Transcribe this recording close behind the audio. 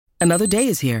Another day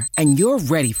is here, and you're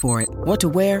ready for it. What to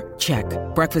wear? Check.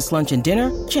 Breakfast, lunch, and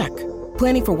dinner? Check.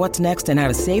 Planning for what's next and how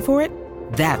to save for it?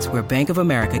 That's where Bank of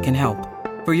America can help.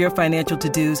 For your financial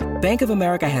to-dos, Bank of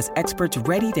America has experts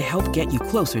ready to help get you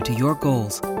closer to your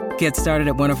goals. Get started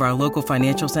at one of our local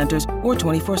financial centers or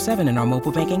 24/7 in our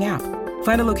mobile banking app.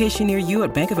 Find a location near you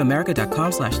at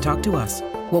bankofamerica.com/talktous.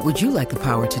 What would you like the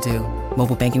power to do?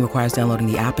 Mobile banking requires downloading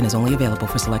the app and is only available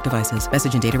for select devices.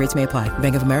 Message and data rates may apply.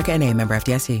 Bank of America N.A., member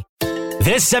FDIC.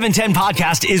 This 710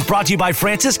 podcast is brought to you by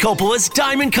Francis Coppola's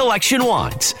Diamond Collection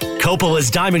Wines.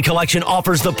 Coppola's Diamond Collection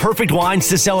offers the perfect wines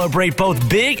to celebrate both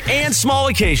big and small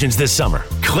occasions this summer.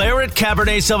 Claret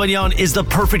Cabernet Sauvignon is the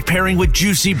perfect pairing with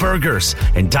juicy burgers.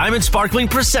 And Diamond Sparkling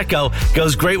Prosecco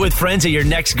goes great with friends at your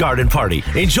next garden party.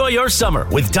 Enjoy your summer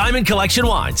with Diamond Collection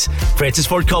Wines. Francis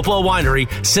Ford Coppola Winery,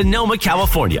 Sonoma,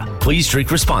 California. Please drink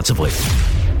responsibly.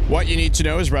 What you need to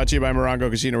know is brought to you by Morongo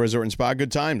Casino Resort and Spa. Good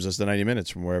times, less than 90 minutes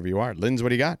from wherever you are. Linz, what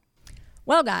do you got?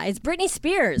 Well, guys, Britney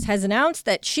Spears has announced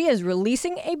that she is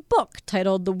releasing a book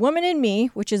titled The Woman in Me,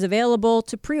 which is available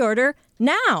to pre-order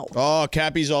now. Oh,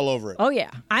 Cappy's all over it. Oh, yeah.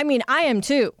 I mean, I am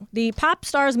too. The pop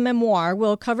star's memoir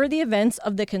will cover the events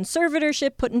of the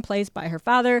conservatorship put in place by her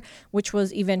father, which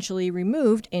was eventually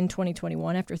removed in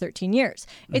 2021 after 13 years.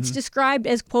 Mm-hmm. It's described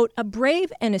as, quote, a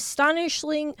brave and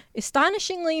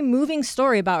astonishingly moving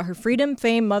story about her freedom,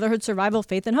 fame, motherhood, survival,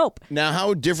 faith, and hope. Now,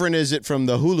 how different is it from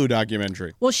the Hulu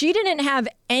documentary? Well, she didn't have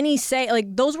any say.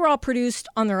 Like, those were all produced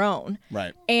on their own.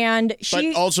 Right. And But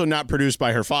also not produced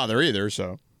by her father either,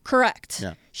 so... Correct.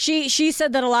 Yeah. She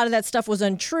said that a lot of that stuff was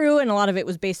untrue and a lot of it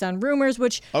was based on rumors,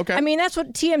 which, okay. I mean, that's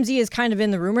what TMZ is kind of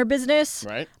in the rumor business.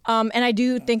 Right. And I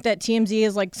do think that TMZ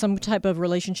is like some type of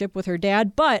relationship with her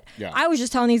dad. But yeah. I was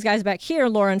just telling these guys back here,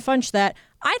 Laura and Funch, that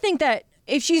I think that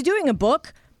if she's doing a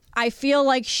book, I feel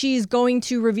like she's going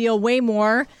to reveal way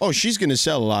more. Oh, she's going to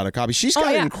sell a lot of copies. She's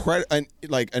got an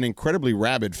incredibly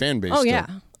rabid fan base. Oh, yeah.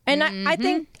 And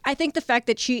I think the fact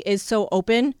that she is so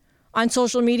open on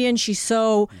social media, and she's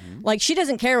so, like, she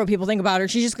doesn't care what people think about her.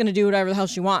 She's just going to do whatever the hell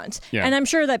she wants. Yeah. And I'm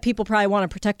sure that people probably want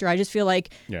to protect her. I just feel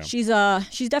like she's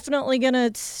definitely going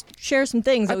to share some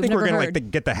things that we've never heard. I think we're going to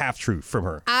get the half-truth from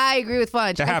her. I agree with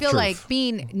Fudge. I feel like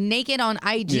being naked on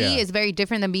IG is very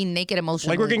different than being naked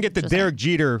emotionally. Like, we're going to get the Derek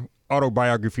Jeter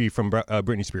autobiography from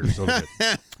Britney Spears a little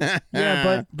bit.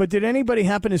 Yeah, but did anybody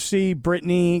happen to see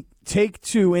Britney take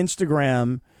to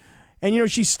Instagram? And, you know,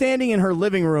 she's standing in her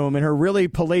living room in her really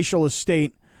palatial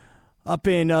estate up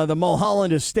in the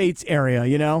Mulholland Estates area,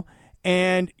 you know,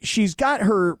 and she's got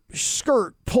her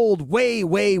skirt pulled way,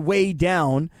 way, way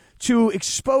down to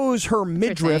expose her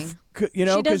midriff. You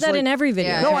know, she does that in every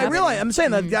video. No, I realize. I'm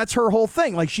saying that that's her whole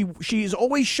thing. Like she's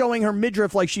always showing her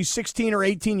midriff like she's 16 or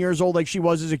 18 years old, like she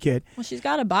was as a kid. Well, she's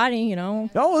got a body, you know.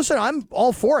 No, listen, I'm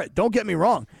all for it. Don't get me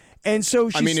wrong. And so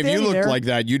she's if you looked there. like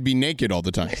that, you'd be naked all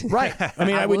the time. Right. I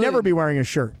mean, I would never be wearing a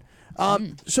shirt.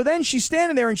 So then she's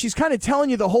standing there and she's kind of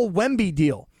telling you the whole Wemby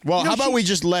deal. Well, how about we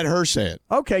just let her say it?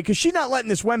 Okay, because she's not letting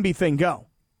this Wemby thing go.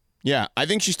 Yeah, I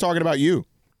think she's talking about you.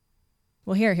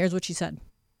 Well, here's what she said.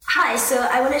 Hi, so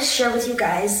I wanted to share with you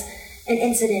guys an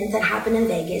incident that happened in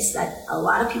Vegas that a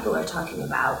lot of people are talking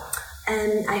about.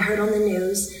 And I heard on the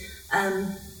news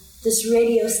this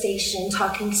radio station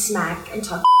talking smack and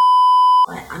talking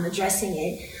I'm addressing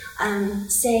it,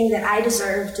 saying that I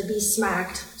deserve to be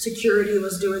smacked. Security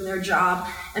was doing their job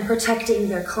and protecting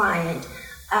their client.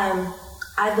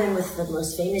 I've been with the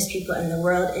most famous people in the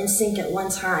world. NSYNC at one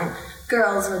time,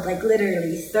 girls would like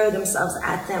literally throw themselves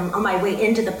at them. On my way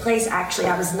into the place, actually,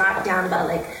 I was knocked down by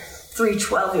like 3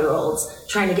 12-year-olds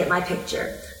trying to get my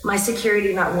picture. My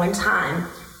security not one time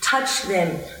touched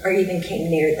them or even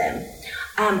came near them.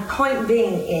 Point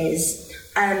being is,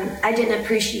 I didn't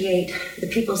appreciate the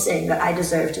people saying that I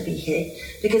deserve to be hit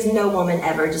because no woman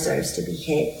ever deserves to be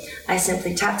hit. I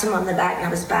simply tapped him on the back. I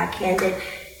was backhanded,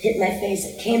 hit my face,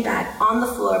 came back on the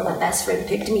floor. My best friend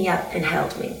picked me up and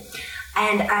held me.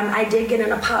 And I did get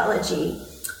an apology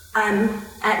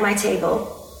at my table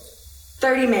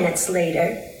 30 minutes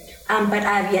later, but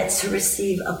I've yet to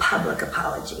receive a public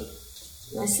apology.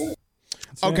 That's it.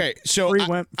 Okay, so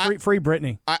free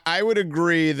Britney. I would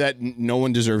agree that no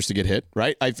one deserves to get hit,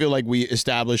 right? I feel like we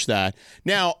established that.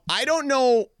 Now, I don't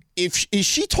know if is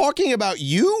she talking about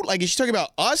you? Like, is she talking about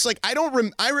us? Like,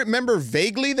 I remember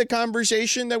vaguely the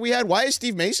conversation that we had. Why is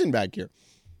Steve Mason back here?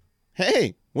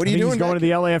 Hey, what are you doing? He's going to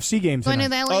the LAFC game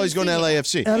tonight. Oh, he's going to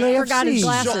LAFC. LAFC. Forgot his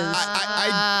glasses. So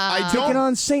I don't, taking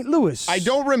on St. Louis. I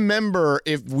don't remember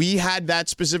if we had that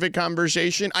specific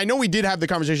conversation. I know we did have the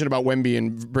conversation about Wemby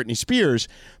and Britney Spears,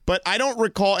 but I don't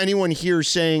recall anyone here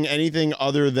saying anything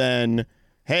other than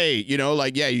hey,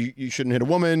 you shouldn't hit a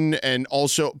woman. And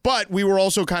also, but we were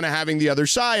also kind of having the other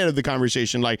side of the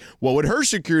conversation, like, what would her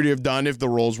security have done if the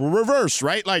roles were reversed,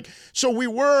 right? Like, so we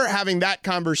were having that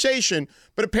conversation,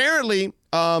 but apparently,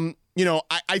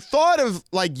 I thought of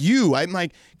like you. I'm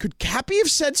like, could Cappy have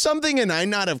said something and I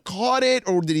not have caught it?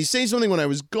 Or did he say something when I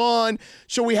was gone?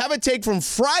 So we have a take from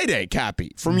Friday,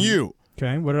 Cappy, from you.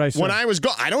 Okay, what did I say? When I was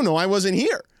gone, I don't know. I wasn't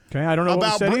here. Okay, I don't know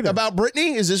what you said either. About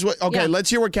Brittany? Is this what? Okay, let's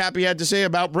hear what Cappy had to say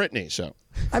about Brittany. So,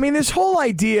 I mean, this whole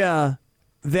idea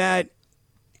that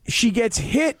she gets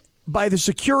hit by the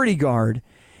security guard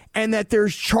and that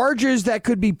there's charges that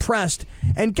could be pressed.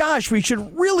 And gosh, we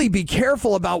should really be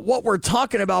careful about what we're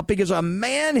talking about because a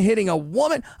man hitting a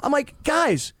woman. I'm like,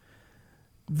 guys,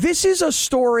 this is a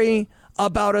story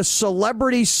about a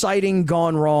celebrity sighting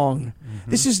gone wrong.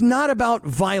 This is not about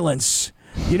violence.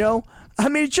 I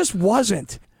mean, it just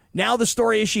wasn't. Now the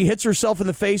story is she hits herself in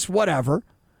the face, whatever.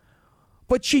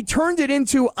 But she turned it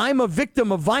into, I'm a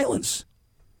victim of violence.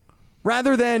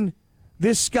 Rather than,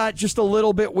 this got just a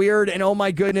little bit weird, and oh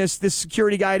my goodness, this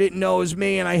security guy didn't know it was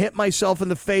me, and I hit myself in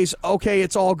the face. Okay,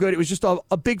 it's all good. It was just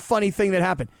a big funny thing that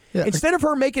happened. Yeah. Instead of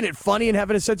her making it funny and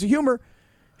having a sense of humor,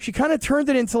 she kind of turned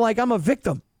it into like, I'm a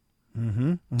victim.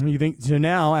 Mm-hmm. You think, so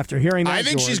now, after hearing that, I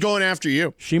think she's going after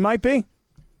you. She might be.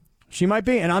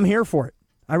 And I'm here for it.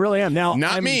 I really am. Now,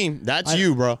 Not me. That's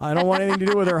you, bro. I don't want anything to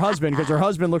do with her husband because her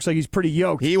husband looks like he's pretty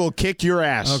yoked. He will kick your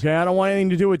ass. Okay, I don't want anything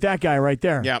to do with that guy right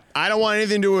there. Yeah, I don't want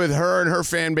anything to do with her and her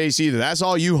fan base either. That's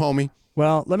all you, homie.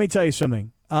 Well, let me tell you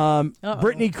something.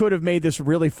 Brittany could have made this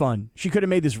really fun. She could have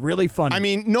made this really fun. I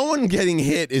mean, no one getting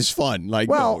hit is fun. Like,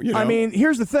 well, no, I mean,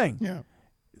 here's the thing. Yeah.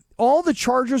 All the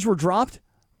charges were dropped,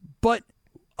 but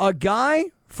a guy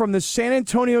from the San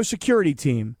Antonio security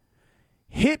team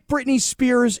hit Britney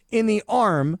Spears in the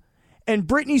arm, and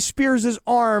Britney Spears'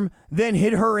 arm then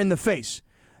hit her in the face.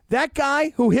 That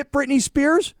guy who hit Britney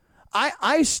Spears,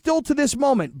 I still to this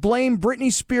moment blame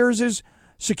Britney Spears'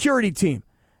 security team.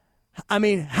 I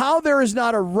mean, how there is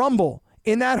not a rumble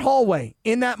in that hallway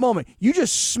in that moment. You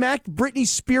just smacked Britney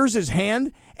Spears'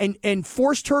 hand and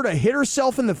forced her to hit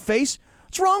herself in the face.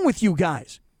 What's wrong with you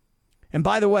guys? And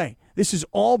by the way, this is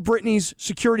all Britney's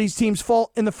security team's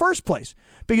fault in the first place.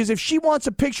 Because if she wants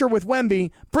a picture with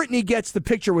Wemby, Brittany gets the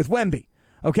picture with Wemby.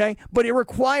 Okay? But it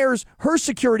requires her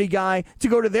security guy to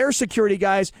go to their security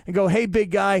guys and go, hey,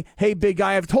 big guy,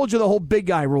 I've told you the whole big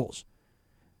guy rules.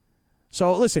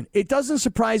 So listen, it doesn't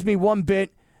surprise me one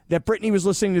bit that Brittany was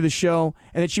listening to the show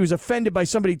and that she was offended by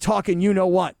somebody talking you know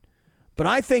what. But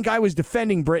I think I was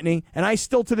defending Brittany, and I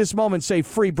still to this moment say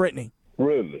free Brittany.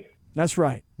 Really? That's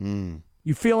right.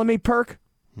 You feeling me, Perk?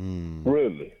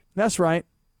 Really? That's right.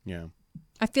 Yeah.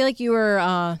 I feel like you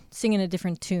were singing a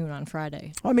different tune on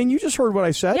Friday. I mean, you just heard what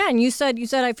I said. Yeah, and you said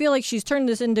I feel like she's turned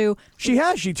this into. She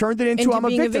has. She turned it into I'm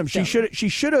a victim. She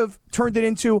should have turned it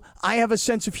into I have a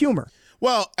sense of humor.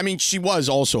 Well, I mean, she was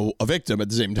also a victim at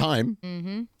the same time.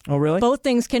 Mm-hmm. Oh, really? Both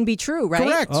things can be true, right?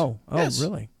 Correct. Oh, yes.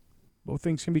 Really? Both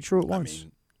things can be true at once.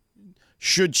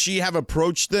 Should she have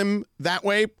approached them that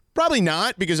way? Probably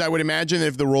not, because I would imagine that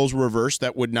if the roles were reversed,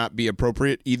 that would not be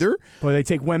appropriate either. Boy, they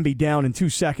take Wemby down in 2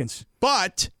 seconds.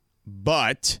 But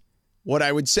what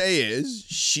I would say is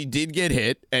she did get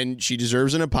hit, and she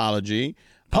deserves an apology.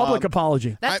 Public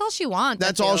apology. That's all she wants.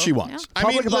 That's all she wants. Yeah. I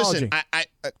mean, apology.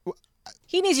 listen,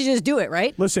 he needs to just do it,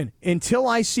 right? Listen, until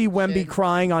I see Wemby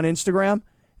crying on Instagram,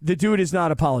 the dude has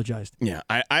not apologized. Yeah,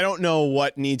 I don't know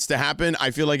what needs to happen.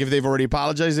 I feel like if they've already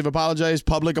apologized, they've apologized.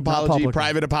 Public apology,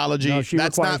 private apology. No,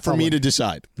 that's not for me to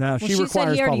decide. No, she she requires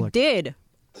said he already public. did.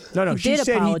 No, she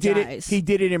said apologize. he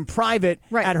did it in private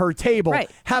at her table. Right.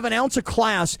 Have an ounce of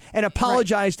class and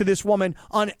apologize to this woman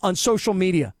on social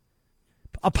media.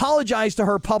 Apologize to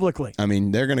her publicly. I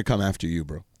mean, they're going to come after you,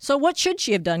 bro. So what should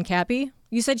she have done, Cappy?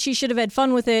 You said she should have had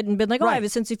fun with it and been like, I have a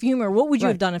sense of humor. What would you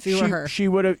have done if you were her? She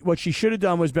would have. What she should have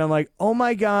done was been like, oh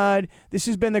my God, this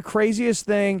has been the craziest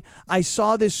thing. I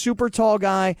saw this super tall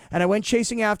guy and I went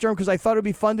chasing after him because I thought it'd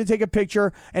be fun to take a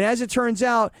picture. And as it turns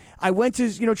out, I went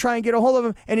to try and get a hold of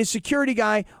him, and his security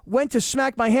guy went to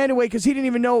smack my hand away because he didn't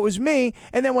even know it was me.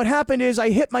 And then what happened is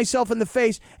I hit myself in the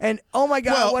face, and oh my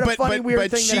God, what a funny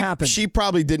weird thing that happened. She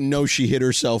probably didn't know she hit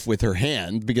herself with her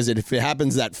hand, because if it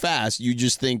happens that fast, you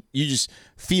just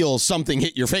feel something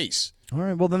hit your face. All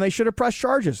right, well, then they should have pressed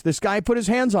charges. This guy put his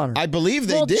hands on her. I believe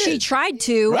they did. She tried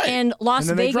to, right. and Las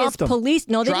Vegas police,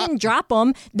 they didn't drop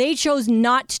them. They chose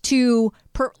not to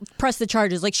press the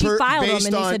charges. Like, she filed them,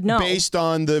 and they said no. Based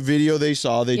on the video they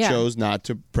saw, they chose not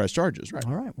to press charges. Right.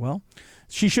 All right, well,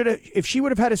 she should have. If she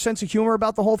would have had a sense of humor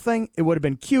about the whole thing, it would have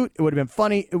been cute. It would have been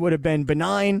funny. It would have been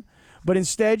benign. But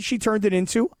instead, she turned it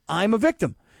into, I'm a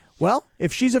victim. Well,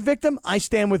 if she's a victim, I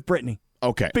stand with Britney.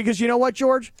 Okay. Because you know what,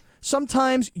 George?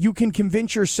 Sometimes you can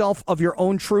convince yourself of your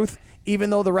own truth,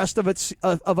 even though the rest of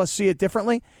us see it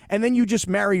differently, and then you just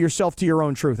marry yourself to your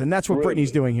own truth, and that's what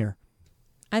Britney's doing here.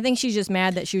 I think she's just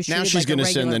mad that she was treated Now she's like a going to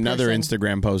regular send another person.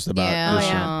 Instagram post about this.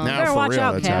 Yeah. Now Better for watch real,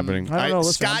 out, that's Cam. happening. I don't know.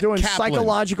 Listen, I'm Scott doing Kaplan.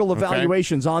 psychological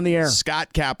evaluations on the air.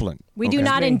 Scott Kaplan. We do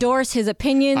not endorse his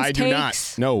opinions, I do not.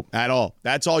 takes. No, at all.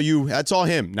 That's all you. That's all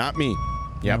him, not me.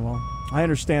 Yep. Yeah, well, I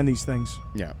understand these things.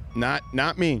 Yeah.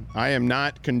 Not me. I am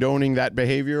not condoning that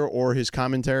behavior or his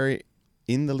commentary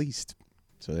in the least.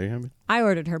 So there you have it. I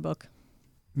ordered her book.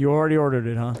 You already ordered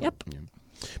it, huh? Yep. Yeah.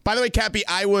 By the way, Cappy,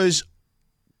 I was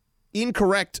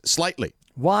incorrect slightly.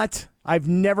 What? I would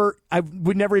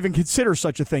never even consider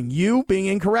such a thing. You being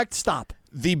incorrect? Stop.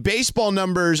 The baseball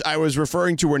numbers I was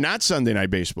referring to were not Sunday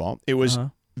Night Baseball. It was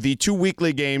the 2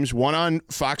 weekly games, one on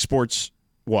Fox Sports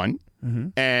 1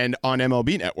 and on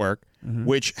MLB Network,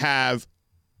 which have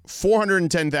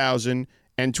 410,000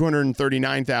 and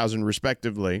 239,000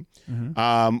 respectively.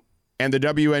 And the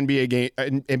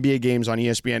NBA games on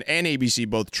ESPN and ABC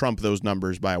both trump those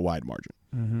numbers by a wide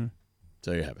margin.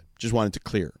 So you have it. Just wanted to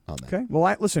clear on that. Okay.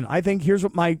 Well, listen, I think here's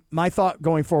what my thought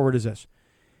going forward is this.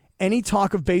 Any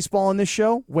talk of baseball on this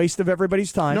show, waste of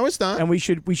everybody's time. No, it's not. And we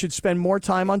should spend more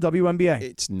time on WNBA.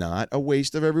 It's not a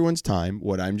waste of everyone's time.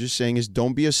 What I'm just saying is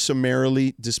don't be a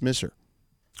summarily dismisser.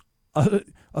 A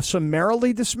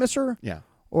summarily dismisser? Yeah.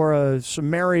 Or a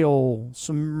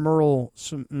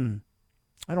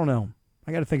I don't know.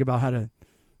 I got to think about how to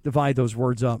divide those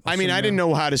words up. I mean, I didn't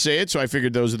know how to say it, so I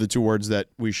figured those are the 2 words that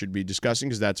we should be discussing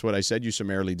because that's what I said. You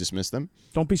summarily dismiss them.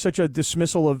 Don't be such a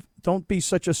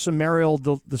summarial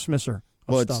dismisser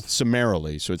of Well, stuff. it's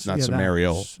summarily, so it's not Yeah,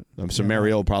 summarial.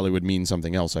 Summarial probably would mean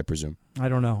something else, I presume. I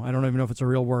don't know. I don't even know if it's a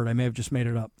real word. I may have just made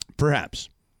it up. Perhaps.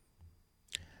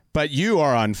 But you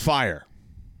are on fire.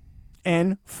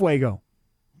 En fuego.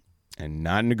 And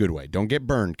not in a good way. Don't get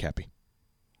burned, Cappy.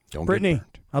 Don't Brittany, get burned.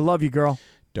 I love you, girl.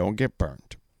 Don't get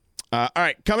burned. All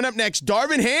right, coming up next,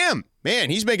 Darvin Ham. Man,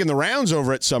 he's making the rounds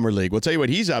over at Summer League. We'll tell you what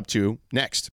he's up to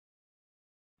next.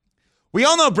 We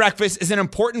all know breakfast is an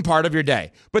important part of your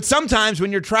day, but sometimes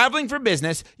when you're traveling for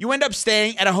business, you end up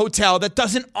staying at a hotel that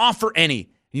doesn't offer any.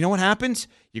 You know what happens?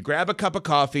 You grab a cup of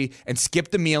coffee and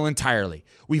skip the meal entirely.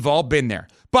 We've all been there.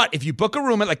 But if you book a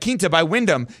room at La Quinta by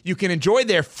Wyndham, you can enjoy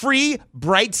their free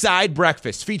Bright Side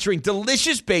breakfast featuring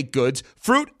delicious baked goods,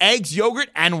 fruit, eggs, yogurt,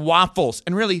 and waffles.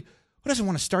 And really, who doesn't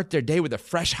want to start their day with a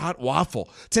fresh, hot waffle?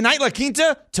 Tonight, La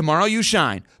Quinta, tomorrow you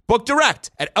shine. Book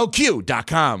direct at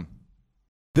LQ.com.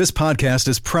 This podcast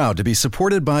is proud to be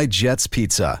supported by Jets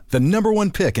Pizza, the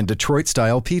 #1 pick in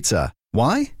Detroit-style pizza.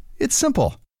 Why? It's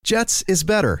simple. Jets is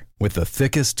better. With the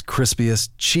thickest, crispiest,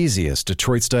 cheesiest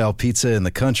Detroit-style pizza in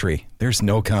the country, there's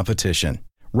no competition.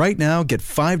 Right now, get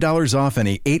 $5 off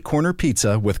any 8-corner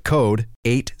pizza with code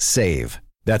 8SAVE.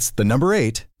 That's the number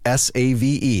 8,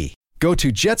 SAVE. Go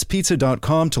to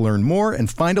jetspizza.com to learn more and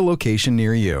find a location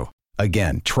near you.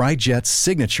 Again, try Jet's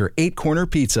signature 8-corner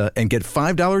pizza and get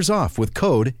 $5 off with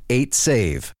code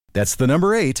 8SAVE. That's the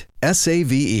number 8,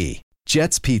 SAVE.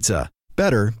 Jet's Pizza.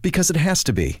 Better because it has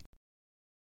to be.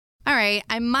 All right,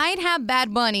 I might have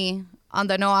Bad Bunny on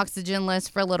the no oxygen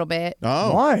list for a little bit.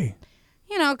 Oh. Why?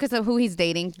 You know, because of who he's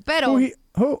dating. But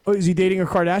Who is he dating a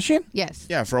Kardashian? yes.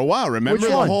 Yeah, for a while. Remember Which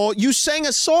the one? whole... You sang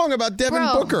a song about Devin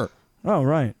Bro. Booker. Oh,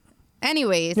 right.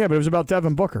 Anyways, Yeah, but it was about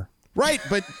Devin Booker. Right,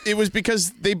 but it was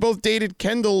because they both dated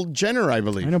Kendall Jenner, I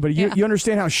believe. I know, but you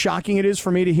understand how shocking it is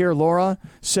for me to hear Laura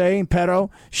say, Pedro,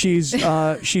 she's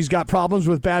got problems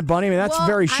with Bad Bunny. I mean, that's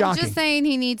very shocking. I'm just saying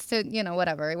he needs to,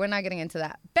 whatever. We're not getting into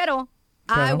that. Pero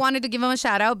I wanted to give him a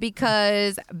shout out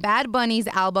because Bad Bunny's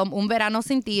album, Un Verano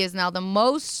Sin Ti, is now the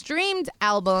most streamed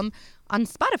album on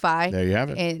Spotify. There you have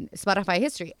it. In Spotify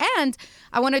history. And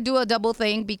I want to do a double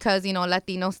thing because,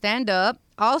 Latino stand-up.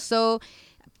 Also,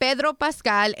 Pedro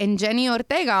Pascal and Jenny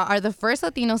Ortega are the first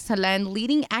Latinos to land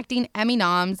leading acting Emmy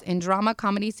noms in drama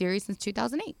comedy series since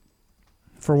 2008.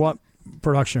 For what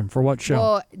production? For what show?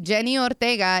 Well, Jenny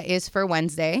Ortega is for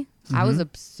Wednesday. I was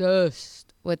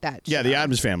obsessed with that show. Yeah, the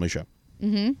Addams Family show.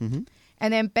 And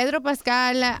then Pedro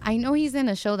Pascal, I know he's in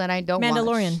a show that I don't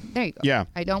Mandalorian. watch. There you go. Yeah.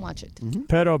 I don't watch it.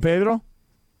 Pedro?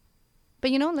 But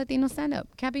Latino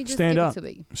stand-up. Cappy, just Stand give up. it to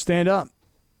me. Stand up.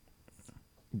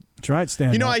 That's right,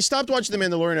 stand up. I stopped watching The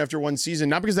Mandalorian after one season,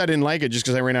 not because I didn't like it, just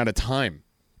because I ran out of time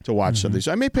to watch something.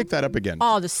 So I may pick that up again.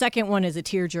 Oh, the second one is a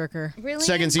tearjerker. Really?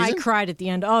 Second season? I cried at the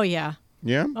end. Oh, yeah.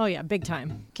 Yeah? Oh, yeah. Big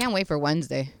time. Can't wait for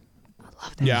Wednesday.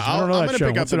 love that. Yeah, I don't know I'm that going to show.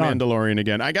 pick up What's The it on? Mandalorian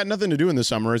again. I got nothing to do in the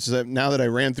summer. It's that now that I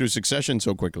ran through Succession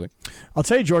so quickly. I'll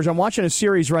tell you, George, I'm watching a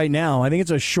series right now. I think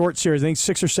it's a short series. I think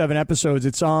 6 or 7 episodes.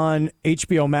 It's on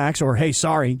HBO Max, or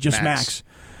just Max.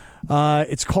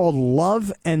 It's called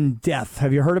Love and Death.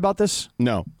 Have you heard about this?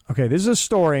 No. Okay, this is a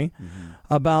story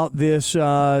about these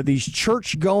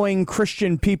church-going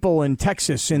Christian people in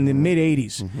Texas in the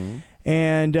mid-'80s.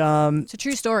 And It's a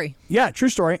true story. yeah, true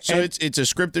story. So And it's a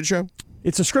scripted show?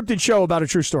 it's a scripted show about a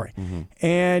true story.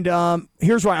 And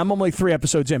here's why. I'm only 3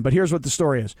 episodes in, but here's what the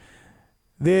story is.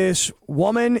 This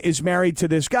woman is married to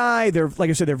this guy. They're, like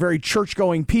I said, they're very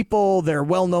church-going people. They're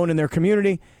well-known in their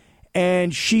community.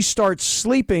 And she starts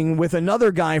sleeping with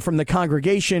another guy from the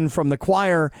congregation, from the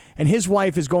choir, and his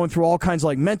wife is going through all kinds of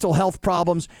like mental health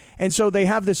problems. And so they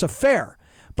have this affair.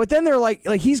 But then they're like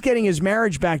he's getting his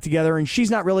marriage back together, and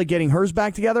she's not really getting hers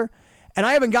back together. And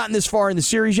I haven't gotten this far in the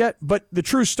series yet, but the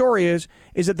true story is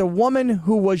that the woman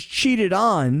who was cheated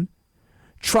on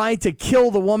tried to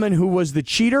kill the woman who was the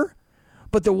cheater,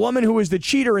 but the woman who was the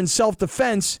cheater in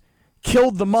self-defense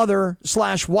killed the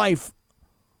mother/wife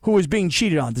who was being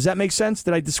cheated on. Does that make sense?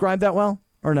 Did I describe that well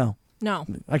or no? No.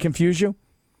 I confused you?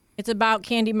 It's about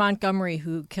Candy Montgomery,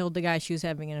 who killed the guy she was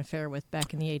having an affair with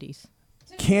back in the 80s.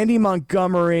 Candy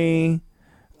Montgomery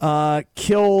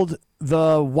killed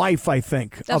the wife, I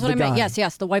think, That's of what the I guy. meant.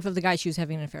 Yes, the wife of the guy she was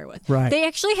having an affair with. Right. They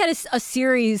actually had a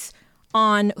series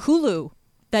on Hulu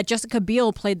that Jessica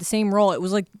Biel played the same role. It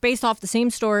was like based off the same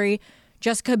story.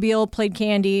 Jessica Biel played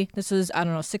Candy. This was,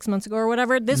 6 months ago or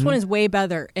whatever. This one is way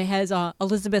better. It has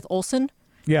Elizabeth Olsen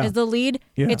as the lead.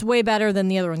 Yeah. It's way better than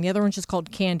the other one. The other one's just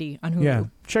called Candy on Hulu. Yeah.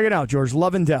 Check it out, George.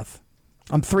 Love and Death.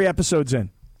 I'm 3 episodes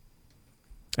in.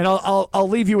 And I'll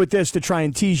leave you with this to try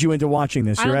and tease you into watching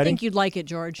this. I You don't ready? think you'd like it,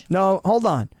 George. No, hold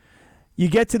on. You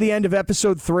get to the end of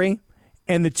episode 3,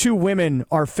 and the 2 women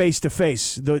are face to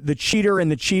face, the cheater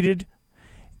and the cheated.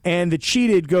 And the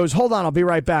cheated goes, "Hold on, I'll be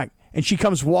right back." And she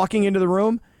comes walking into the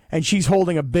room, and she's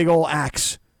holding a big old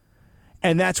axe.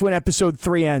 And that's when episode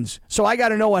 3 ends. So I got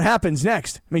to know what happens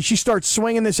next. I mean, she starts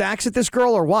swinging this axe at this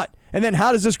girl or what? And then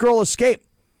how does this girl escape?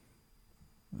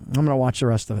 I'm going to watch the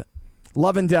rest of it.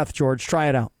 Love and Death, George. Try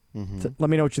it out. Let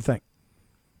me know what you think.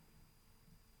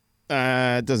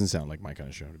 It doesn't sound like my kind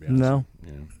of show, to be honest. No.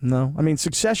 Yeah. No. I mean,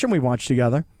 Succession we watched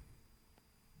together.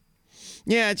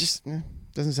 Yeah, it just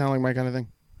doesn't sound like my kind of thing.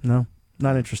 No.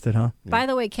 Not interested, huh? By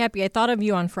the way, Cappy, I thought of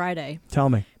you on Friday Tell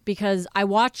me. because I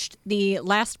watched the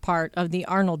last part of the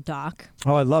Arnold doc.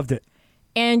 Oh, I loved it.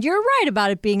 And you're right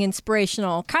about it being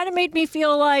inspirational. Kind of made me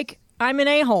feel like I'm an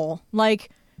a-hole.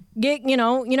 Like, you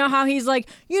know how he's like,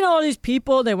 all these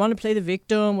people, they want to play the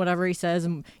victim, whatever he says.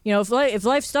 And, if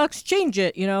life sucks, change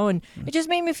it, And it just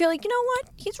made me feel like, you know what?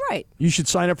 He's right. You should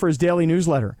sign up for his daily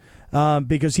newsletter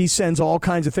because he sends all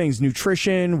kinds of things,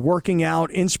 nutrition, working out,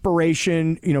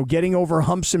 inspiration, getting over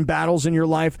humps and battles in your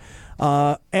life.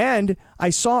 And I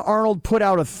saw Arnold put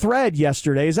out a thread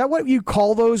yesterday. Is that what you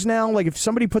call those now? Like if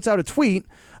somebody puts out a tweet,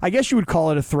 I guess you would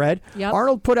call it a thread. Yep.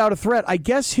 Arnold put out a thread. I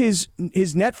guess his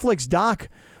Netflix doc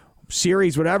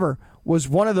series, whatever, was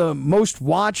one of the most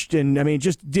watched and,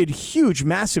 just did huge,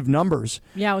 massive numbers.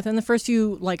 Yeah, within the first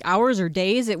few, hours or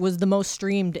days, it was the most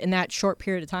streamed in that short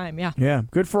period of time, yeah. Yeah,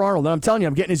 good for Arnold. And I'm telling you,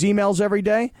 I'm getting his emails every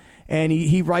day, and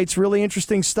he writes really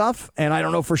interesting stuff, and I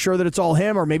don't know for sure that it's all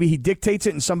him, or maybe he dictates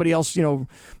it and somebody else,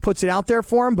 puts it out there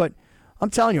for him, but I'm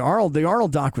telling you, the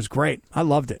Arnold doc was great. I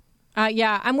loved it.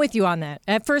 Yeah, I'm with you on that.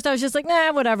 At first, I was just like,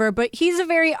 nah, whatever, but he's a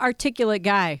very articulate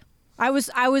guy. I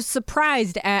was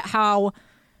surprised at how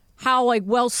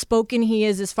well-spoken he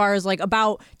is as far as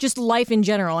about just life in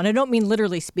general. And I don't mean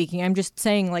literally speaking. I'm just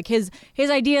saying his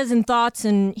ideas and thoughts,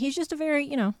 and he's just a very,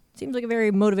 seems like a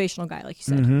very motivational guy, like you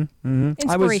said.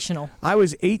 Inspirational. I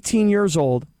was 18 years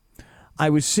old. I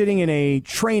was sitting in a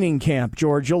training camp.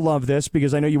 George, you'll love this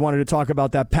because I know you wanted to talk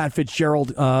about that Pat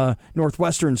Fitzgerald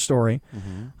Northwestern story.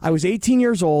 I was 18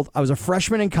 years old. I was a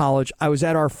freshman in college. I was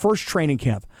at our first training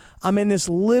camp. I'm in this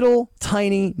little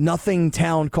tiny nothing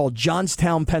town called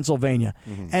Johnstown, Pennsylvania,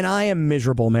 and I am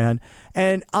miserable, man.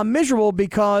 And I'm miserable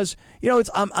because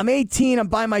I'm 18. I'm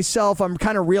by myself. I'm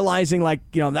kind of realizing I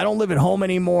don't live at home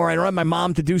anymore. I don't have my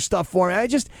mom to do stuff for me.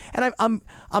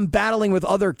 I'm battling with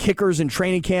other kickers in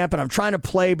training camp, and I'm trying to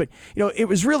play, but it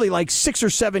was really 6 or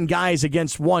 7 guys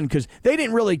against one because they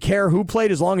didn't really care who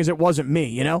played as long as it wasn't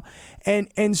me,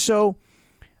 and so.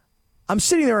 I'm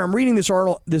sitting there, I'm reading this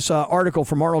article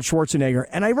from Arnold Schwarzenegger,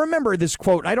 and I remember this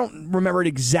quote. I don't remember it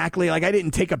exactly. I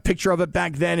didn't take a picture of it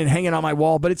back then and hang it on my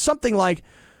wall, but it's something like,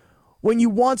 when you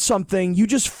want something, you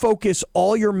just focus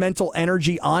all your mental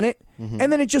energy on it,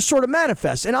 and then it just sort of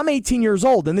manifests. And I'm 18 years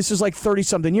old, and this is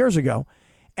 30-something years ago.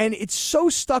 And it's so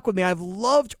stuck with me. I've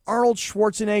loved Arnold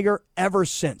Schwarzenegger ever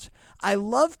since. I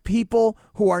love people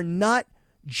who are not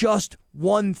just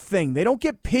one thing. They don't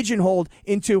get pigeonholed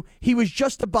into he was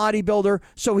just a bodybuilder,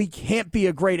 so he can't be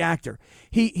a great actor.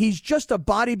 He's just a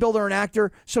bodybuilder and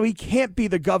actor, so he can't be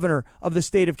the governor of the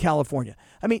state of California.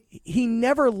 I mean, he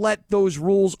never let those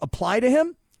rules apply to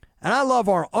him. And I love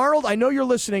Arnold. Arnold, I know you're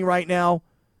listening right now.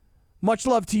 Much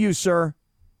love to you, sir.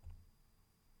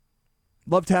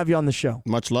 Love to have you on the show.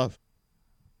 Much love.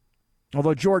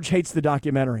 Although George hates the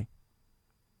documentary.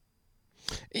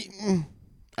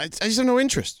 I just have no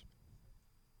interest.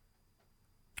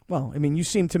 Well, I mean, you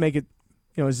seem to make it,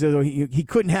 as though he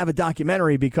couldn't have a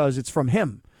documentary because it's from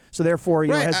him. So therefore, he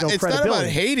has no credibility. It's not about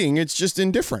hating. It's just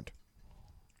indifferent.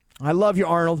 I love you,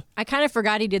 Arnold. I kind of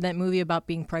forgot he did that movie about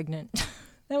being pregnant.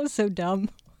 That was so dumb.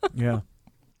 Yeah.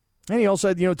 And he also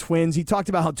had, Twins. He talked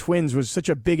about how Twins was such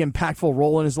a big, impactful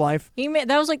role in his life.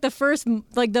 That was like the first,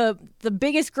 like the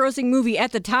biggest grossing movie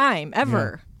at the time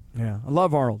ever. Yeah. I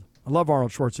love Arnold. I love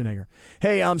Arnold Schwarzenegger.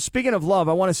 Hey, speaking of love,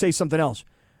 I want to say something else.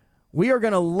 We are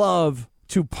going to love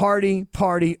to party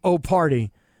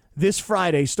this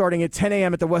Friday, starting at 10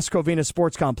 a.m. at the West Covina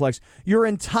Sports Complex. Your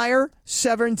entire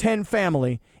 710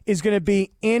 family is going to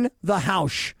be in the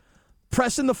house,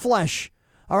 pressing the flesh.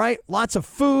 All right? Lots of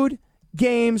food,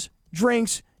 games,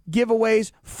 drinks,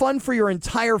 giveaways, fun for your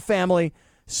entire family.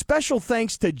 Special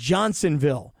thanks to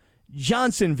Johnsonville.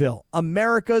 Johnsonville,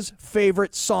 America's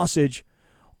favorite sausage,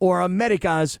 or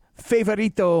America's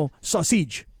favorito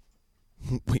sausage.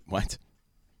 Wait, what?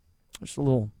 Just a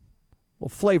little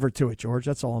flavor to it, George.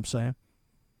 That's all I'm saying.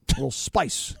 A little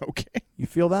spice. Okay. You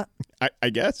feel that? I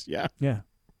guess, yeah. Yeah.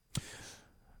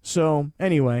 So,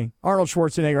 anyway, Arnold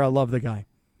Schwarzenegger, I love the guy.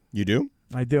 You do?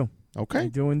 I do. Okay. I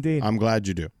do indeed. I'm glad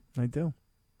you do. I do.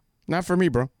 Not for me,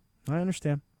 bro. I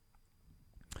understand.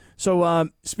 So,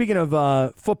 speaking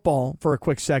of football for a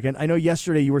quick second, I know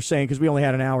yesterday you were saying, because we only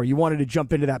had an hour, you wanted to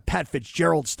jump into that Pat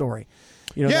Fitzgerald story.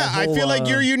 I feel like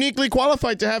you're uniquely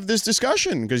qualified to have this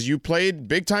discussion because you played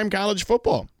big-time college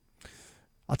football.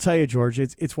 I'll tell you, George,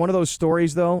 it's one of those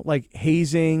stories, though, like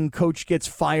hazing, coach gets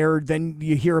fired, then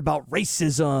you hear about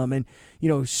racism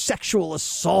and, sexual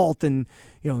assault and,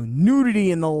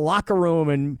 nudity in the locker room.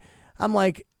 And I'm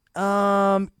like,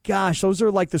 gosh, those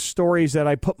are like the stories that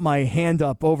I put my hand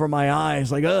up over my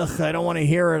eyes, like, ugh, I don't want to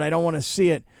hear it. I don't want to see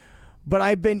it.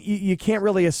 But you can't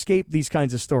really escape these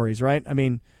kinds of stories, right? I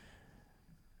mean,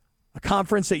 a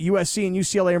conference that USC and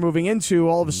UCLA are moving into,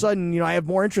 all of a sudden, I have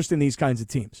more interest in these kinds of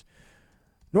teams.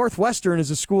 Northwestern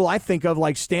is a school I think of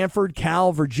like Stanford,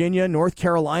 Cal, Virginia, North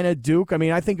Carolina, Duke. I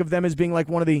mean, I think of them as being like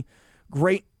one of the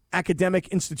great academic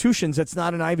institutions that's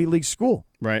not an Ivy League school.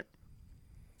 Right.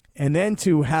 And then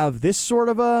to have this sort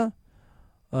of a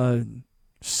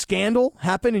scandal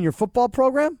happen in your football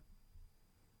program,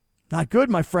 not good,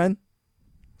 my friend.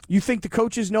 You think the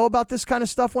coaches know about this kind of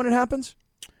stuff when it happens?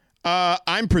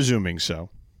 I'm presuming so.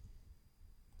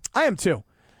 I am too.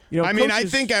 I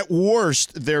think at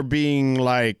worst they're being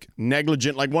like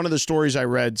negligent. Like one of the stories I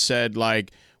read said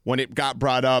like when it got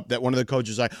brought up that one of the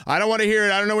coaches like, I don't want to hear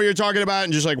it. I don't know what you're talking about,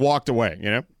 and just like walked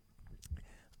away,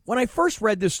 When I first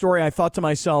read this story, I thought to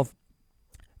myself,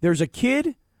 there's a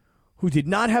kid who did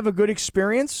not have a good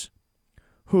experience,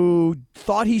 who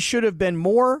thought he should have been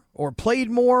more or played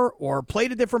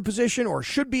a different position or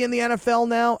should be in the NFL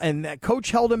now, and that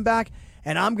coach held him back,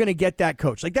 and I'm going to get that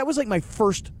coach. Like that was like my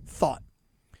first thought.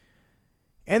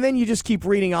 And then you just keep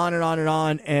reading on and on and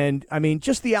on, and I mean,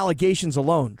 just the allegations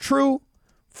alone, true,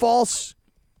 false,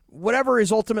 whatever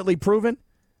is ultimately proven,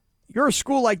 you're a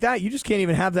school like that, you just can't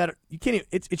even have that. You can't even,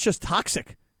 it's just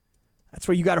toxic. That's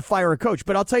where you got to fire a coach.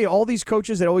 But I'll tell you, all these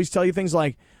coaches that always tell you things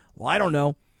like, well, I don't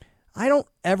know. I don't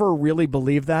ever really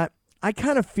believe that. I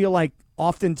kind of feel like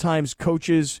oftentimes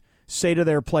coaches say to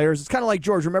their players, it's kind of like,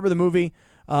 George, remember the movie?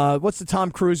 What's the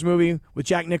Tom Cruise movie with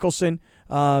Jack Nicholson?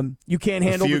 You can't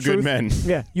handle the truth. A Few Good Men.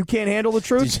 Yeah, you can't handle the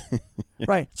truth.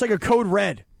 Right. It's like a code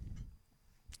red.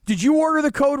 Did you order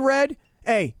the code red?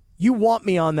 Hey, you want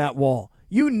me on that wall.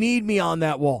 You need me on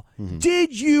that wall. Mm-hmm.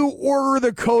 Did you order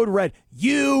the code red?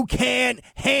 You can't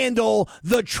handle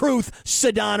the truth,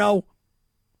 Sedano.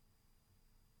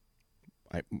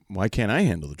 Why can't I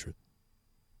handle the truth?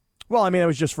 Well, I mean, that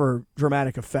was just for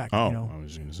dramatic effect. Oh, I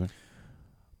was going to say.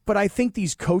 But I think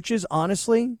these coaches,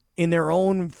 honestly, in their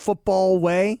own football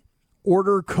way,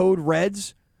 order code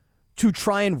reds to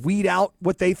try and weed out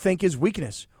what they think is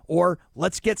weakness. Or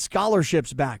let's get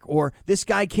scholarships back. Or this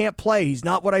guy can't play. He's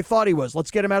not what I thought he was. Let's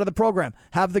get him out of the program.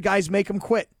 Have the guys make him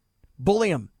quit. Bully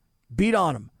him. Beat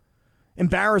on him.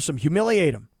 Embarrass him.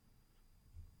 Humiliate him.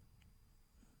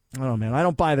 I don't know, man. I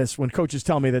don't buy this when coaches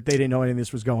tell me that they didn't know any of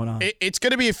this was going on. It's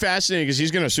going to be fascinating because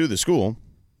he's going to sue the school.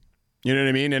 You know what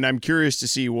I mean? And I'm curious to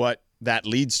see what that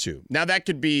leads to. Now, that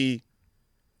could be...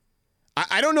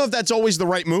 I don't know if that's always the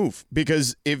right move,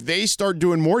 because if they start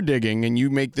doing more digging and you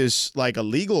make this like a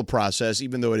legal process,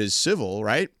 even though it is civil,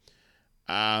 right?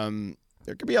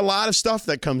 There could be a lot of stuff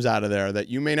that comes out of there that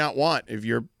you may not want if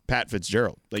you're Pat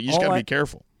Fitzgerald. Like, you just got to be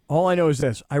careful. All I know is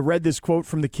this. I read this quote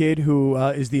from the kid who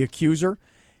is the accuser,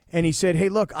 and he said, "Hey,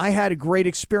 look, I had a great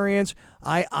experience.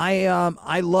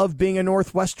 I love being a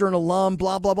Northwestern alum,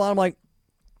 blah, blah, blah." I'm like,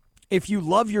 if you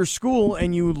love your school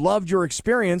and you loved your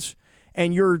experience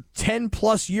and you're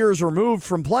 10-plus years removed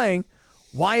from playing,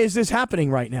 why is this happening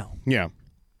right now? Yeah.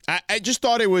 I just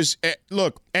thought it was,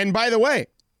 look, and by the way,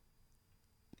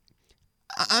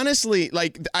 honestly,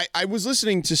 like, I was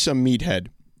listening to some meathead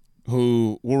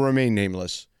who will remain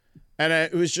nameless, and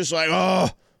it was just like,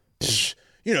 it's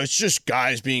just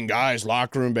guys being guys,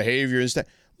 locker room behavior and stuff.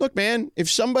 Look, man, if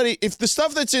the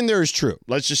stuff that's in there is true,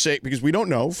 let's just say, because we don't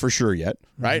know for sure yet,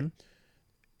 right? Mm-hmm.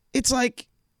 It's like,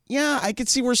 yeah, I could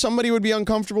see where somebody would be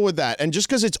uncomfortable with that. And just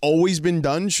because it's always been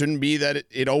done shouldn't be that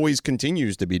it always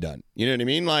continues to be done. You know what I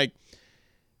mean? Like,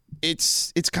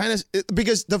 it's kind of,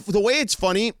 because the way it's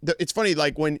funny,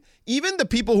 like when even the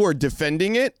people who are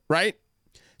defending it, right,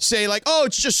 say like, oh,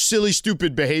 it's just silly,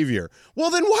 stupid behavior. Well,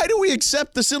 then why do we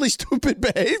accept the silly, stupid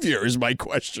behavior is my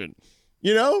question.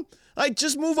 You know? Like,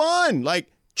 just move on.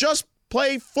 Like, just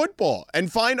play football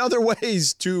and find other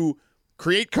ways to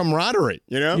create camaraderie,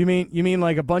 you know? You mean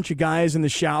like a bunch of guys in the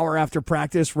shower after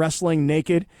practice wrestling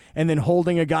naked and then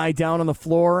holding a guy down on the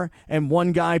floor and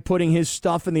one guy putting his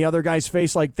stuff in the other guy's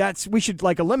face? Like, we should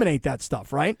like eliminate that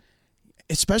stuff, right?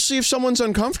 Especially if someone's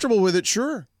uncomfortable with it,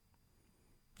 sure.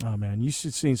 Oh, man, you should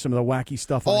have seen some of the wacky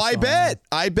stuff. I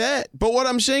bet. But what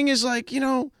I'm saying is, like,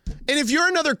 and if you're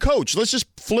another coach, let's just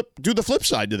do the flip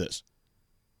side to this.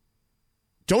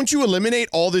 Don't you eliminate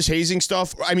all this hazing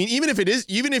stuff? I mean, even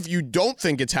if you don't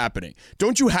think it's happening,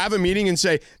 don't you have a meeting and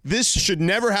say, this should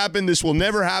never happen, this will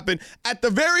never happen, at the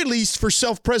very least for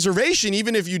self-preservation,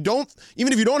 even if you don't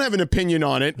have an opinion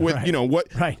on it, with,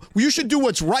 right. You should do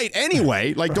what's right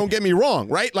anyway. Like, don't get me wrong,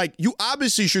 right? Like, you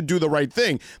obviously should do the right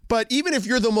thing. But even if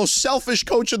you're the most selfish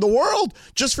coach in the world,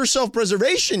 just for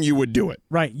self-preservation, you would do it.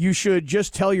 Right. You should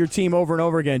just tell your team over and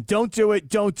over again, don't do it,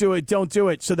 don't do it, don't do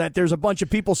it, so that there's a bunch of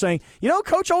people saying,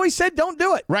 Coach always said don't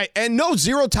do it. Right. And no,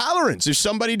 zero tolerance. If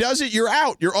somebody does it, you're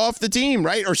out. You're off the team,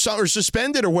 right? Or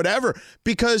suspended or whatever,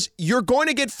 because you're going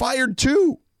to get fired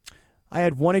too. I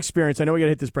had one experience. I know we got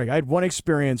to hit this break. I had one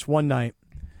experience one night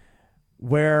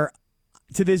where,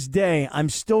 to this day, I'm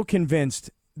still convinced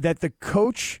that the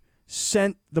coach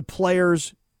sent the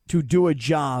players to do a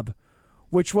job,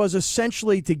 which was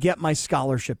essentially to get my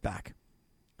scholarship back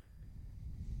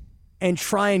and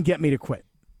try and get me to quit.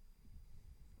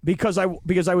 Because I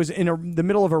was in the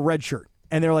middle of a red shirt,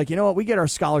 and they're like, you know what, we get our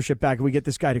scholarship back and we get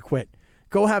this guy to quit.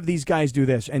 Go have these guys do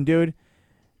this. And, dude,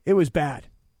 it was bad.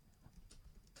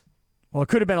 Well, it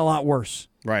could have been a lot worse.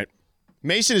 Right.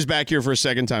 Mason is back here for a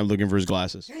second time looking for his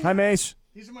glasses. Hi, Mace.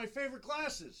 These are my favorite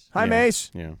glasses. Hi, Mace.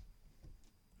 Yeah.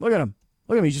 Look at him.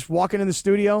 He's just walking in the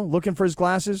studio looking for his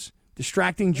glasses,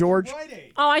 distracting George.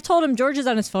 Oh, I told him George is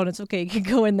on his phone. It's okay. You can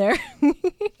go in there.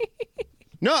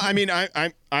 No, I mean,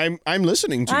 I'm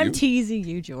listening to you. I'm teasing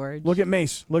you, George. Look at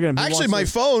Mace. Look at him. Actually, my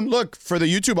phone, look, for the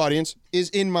YouTube audience, is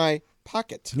in my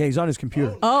pocket. Yeah, he's on his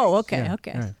computer. Oh, okay, Yeah.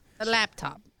 okay. Right. The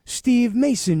laptop. Steve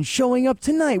Mason showing up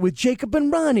tonight with Jacob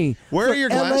and Ronnie. Where for are your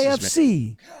glasses,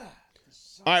 LAFC.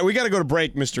 All right, we got to go to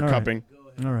break, Mr. Cupping.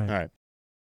 All right. All right.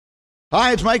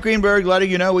 Hi, it's Mike Greenberg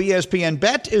letting you know ESPN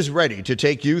Bet is ready to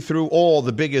take you through all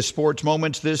the biggest sports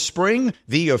moments this spring.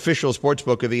 The official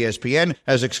sportsbook of ESPN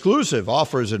has exclusive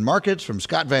offers and markets from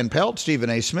Scott Van Pelt, Stephen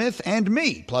A. Smith, and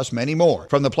me, plus many more.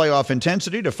 From the playoff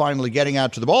intensity to finally getting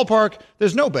out to the ballpark,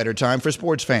 there's no better time for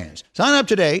sports fans. Sign up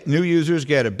today. New users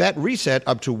get a bet reset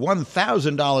up to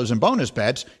 $1,000 in bonus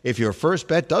bets if your first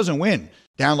bet doesn't win.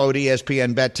 Download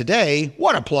ESPN Bet today.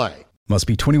 What a play. Must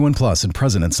be 21 plus and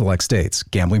present in select states.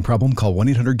 Gambling problem? Call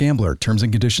 1-800-GAMBLER. Terms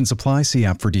and conditions apply. See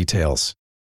app for details.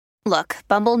 Look,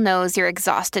 Bumble knows you're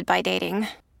exhausted by dating.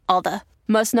 All the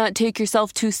must not take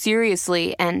yourself too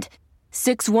seriously and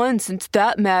 6'1" since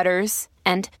that matters.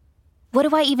 And what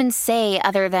do I even say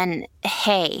other than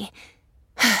hey?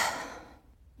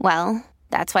 Well,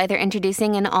 that's why they're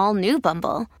introducing an all-new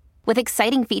Bumble with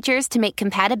exciting features to make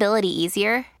compatibility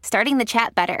easier, starting the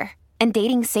chat better, and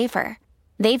dating safer.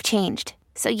 They've changed,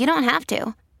 so you don't have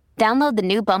to. Download the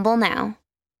new Bumble now.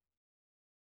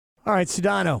 All right,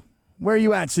 Sedano. Where are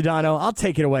you at, Sedano? I'll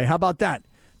take it away. How about that?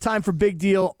 Time for Big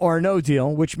Deal or No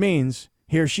Deal, which means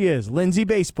Here she is, Lindsay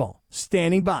Baseball,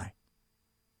 standing by.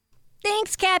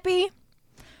 Thanks, Cappy.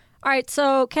 All right,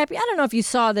 so, Cappy, I don't know if you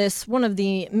saw this. One of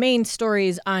the main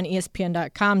stories on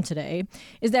ESPN.com today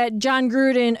is that John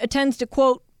Gruden intends to,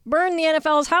 quote, burn the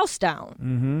NFL's house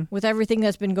down with everything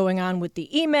that's been going on with the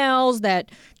emails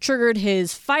that triggered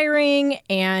his firing.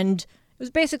 And it was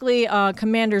basically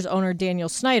Commanders owner Daniel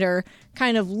Snyder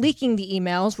kind of leaking the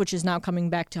emails, which is now coming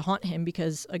back to haunt him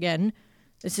because, again,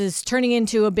 this is turning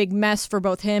into a big mess for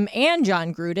both him and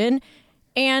John Gruden.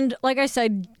 And like I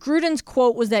said, Gruden's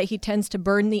quote was that he tends to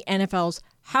burn the NFL's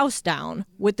house down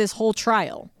with this whole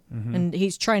trial. And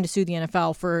he's trying to sue the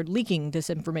NFL for leaking this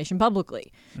information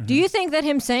publicly. Do you think that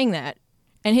him saying that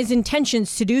and his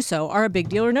intentions to do so are a big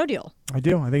deal or no deal? I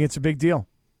do. I think it's a big deal.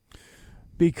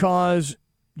 Because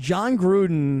John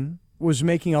Gruden was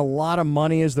making a lot of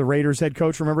money as the Raiders head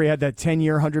coach. Remember, he had that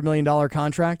 10-year, $100 million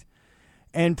contract.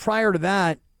 And prior to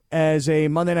that, as a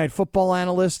Monday Night Football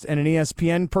analyst and an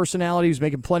ESPN personality, he was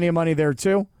making plenty of money there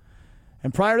too.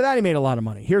 And prior to that, he made a lot of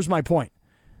money. Here's my point.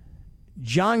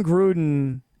 John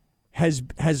Gruden has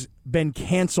been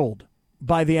canceled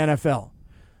by the NFL.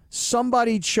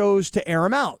 Somebody chose to air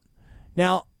him out.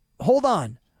 Now, hold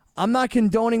on. I'm not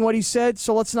condoning what he said,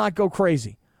 so let's not go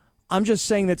crazy. I'm just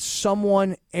saying that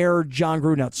someone aired John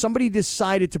Gruden out. Somebody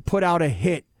decided to put out a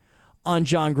hit on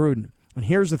John Gruden. And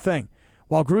here's the thing.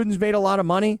 While Gruden's made a lot of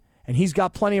money, and he's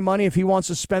got plenty of money if he wants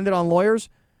to spend it on lawyers,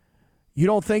 you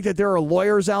don't think that there are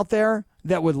lawyers out there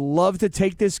that would love to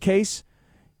take this case?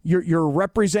 You're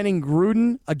representing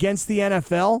Gruden against the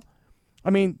NFL? I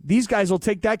mean, these guys will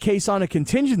take that case on a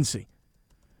contingency.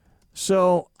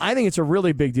 So I think it's a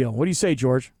really big deal. What do you say,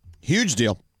 George? Huge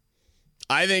deal.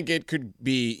 I think it could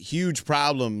be huge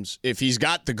problems if he's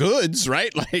got the goods,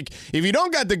 right? Like, if you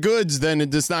don't got the goods, then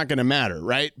it's not going to matter,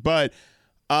 right? But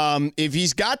if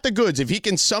he's got the goods, if he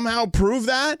can somehow prove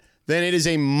that, then it is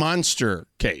a monster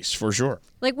case for sure.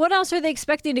 Like, what else are they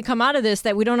expecting to come out of this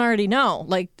that we don't already know?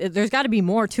 Like, there's got to be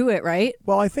more to it, right?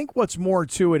 Well, I think what's more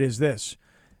to it is this.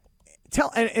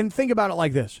 And think about it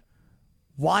like this.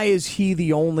 Why is he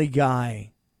the only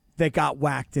guy that got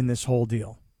whacked in this whole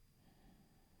deal?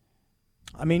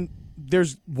 I mean,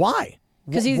 why?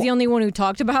 Because he's the only one who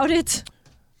talked about it.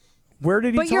 Where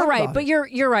did he talk you're right. about But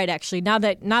it? you're right. Actually, now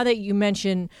that you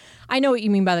mention, I know what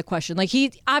you mean by the question. Like,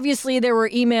 he obviously there were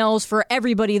emails for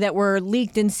everybody that were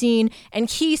leaked and seen, and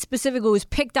he specifically was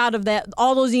picked out of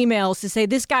all those emails to say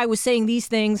this guy was saying these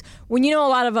things. When a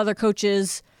lot of other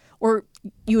coaches, or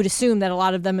you would assume that a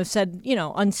lot of them have said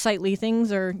unsightly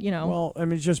things or Well, I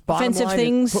mean, just bottom offensive line,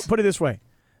 things. Put it this way: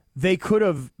 they could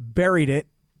have buried it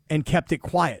and kept it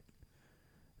quiet.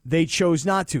 They chose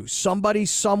not to. Somebody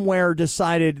somewhere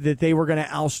decided that they were going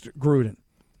to oust Gruden.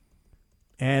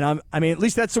 And I mean, at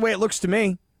least that's the way it looks to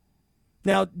me.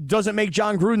 Now, doesn't make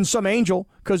John Gruden some angel,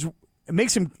 because it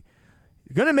makes him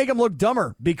going to make him look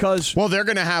dumber because... Well, they're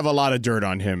going to have a lot of dirt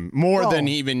on him, more than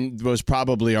even was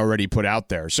probably already put out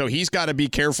there. So he's got to be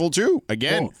careful too,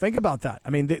 again. Well, think about that. I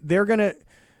mean, you're going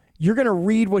to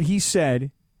read what he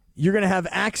said. You're going to have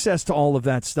access to all of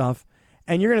that stuff.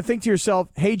 And you're going to think to yourself,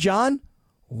 hey, John,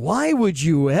 why would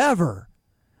you ever,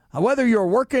 whether you're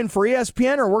working for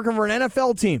ESPN or working for an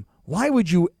NFL team, why would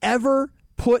you ever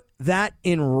put that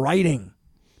in writing?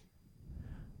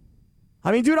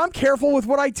 I mean, dude, I'm careful with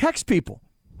what I text people.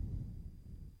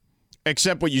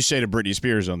 Except what you say to Britney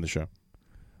Spears on the show.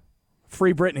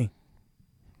 Free Britney.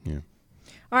 Yeah.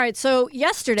 All right, so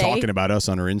yesterday... Talking about us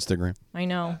on her Instagram. I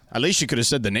know. At least she could have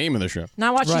said the name of the show.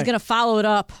 Now watch, she's going to follow it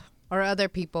up. Or other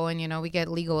people, and we get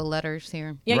legal letters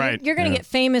here. Yeah, right. You're going to get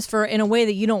famous in a way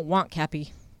that you don't want,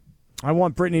 Cappy. I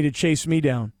want Britney to chase me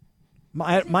down.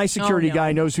 My security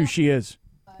guy knows who she is.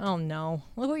 Oh, no.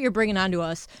 Look what you're bringing on to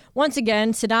us. Once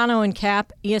again, Sedano and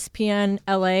Cap, ESPN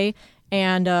LA,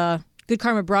 and Good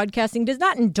Karma Broadcasting does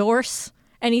not endorse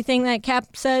anything that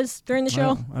Cap says during the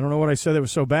show. I don't know what I said that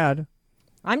was so bad.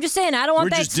 I'm just saying, I don't want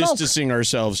that smoke. We're just distancing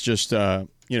ourselves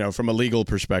from a legal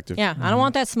perspective. Yeah, I don't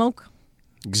want that smoke.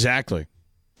 Exactly.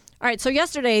 All right, so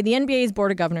yesterday, the NBA's Board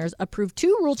of Governors approved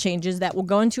 2 rule changes that will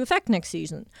go into effect next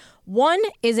season. One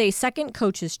is a second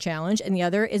coach's challenge, and the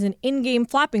other is an in-game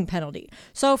flopping penalty.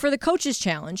 So for the coach's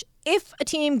challenge, if a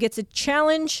team gets a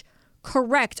challenge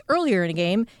correct earlier in a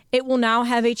game, it will now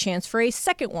have a chance for a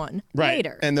second one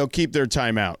later. And they'll keep their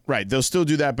timeout. Right, they'll still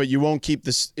do that, but you won't keep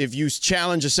this. If you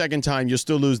challenge a second time, you'll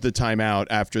still lose the timeout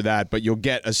after that, but you'll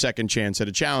get a second chance at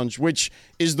a challenge, which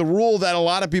is the rule that a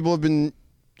lot of people have been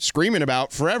screaming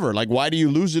about forever. Like, why do you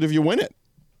lose it if you win it?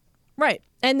 Right.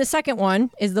 And the second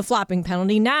one is the flopping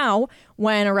penalty. Now,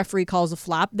 when a referee calls a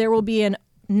flop, there will be an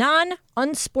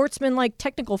non-unsportsmanlike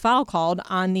technical foul called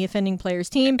on the offending player's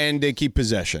team. And they keep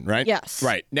possession, right? Yes.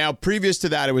 Right. Now, previous to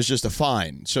that, it was just a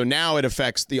fine. So now it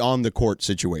affects the on-the-court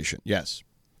situation. Yes.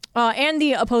 And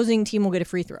the opposing team will get a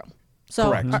free throw. So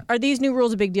Correct. Are these new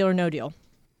rules a big deal or no deal?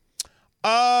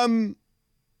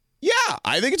 Yeah,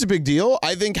 I think it's a big deal.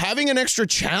 I think having an extra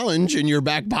challenge in your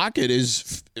back pocket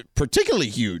is particularly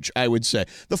huge, I would say.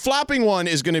 The flopping one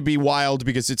is going to be wild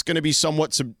because it's going to be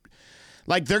somewhat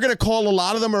like they're going to call a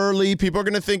lot of them early. People are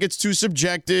going to think it's too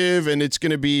subjective, and it's going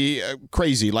to be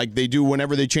crazy like they do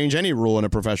whenever they change any rule in a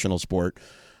professional sport.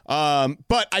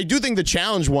 But I do think the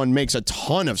challenge one makes a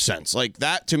ton of sense. Like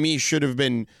that to me should have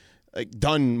been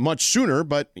done much sooner,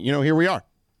 but here we are.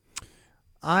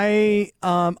 I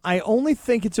only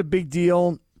think it's a big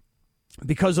deal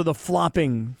because of the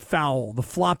flopping foul, the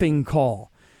flopping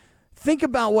call. Think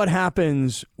about what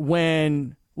happens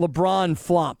when LeBron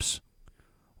flops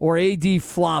or AD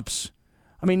flops.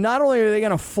 I mean, not only are they going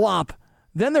to flop,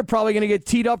 then they're probably going to get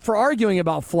teed up for arguing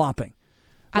about flopping.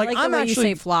 I like the way you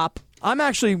say flop. I'm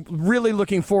actually really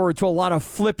looking forward to a lot of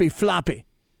flippy floppy.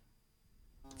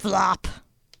 Flop.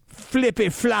 Flippy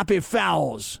floppy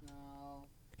fouls.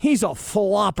 He's a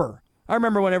flopper. I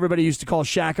remember when everybody used to call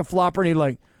Shaq a flopper, and he'd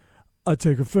like, I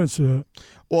take offense to that.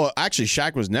 Well, actually,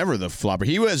 Shaq was never the flopper.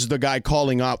 He was the guy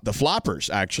calling out the floppers,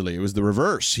 actually. It was the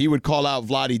reverse. He would call out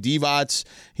Vlade Divac.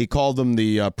 He called him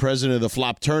the president of the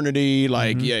flopternity.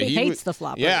 Like, yeah, He hates the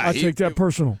floppers. Yeah, I take that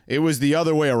personal. It was the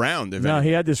other way around. No,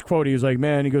 he had this quote. He was like,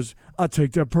 man, he goes, I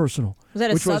take that personal. Was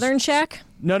that a Southern Shaq?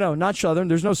 No, not Southern.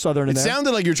 There's no Southern in It there.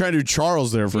 sounded like you were trying to do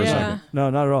Charles there for a second. No,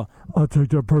 not at all. I take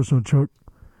that personal, Chuck.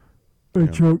 Hey,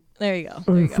 Chuck. There you go.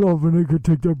 Hey, Flavin, could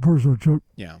take that personal, Chuck.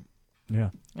 Yeah.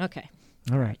 Yeah. Okay.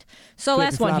 All right. So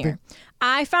last one here.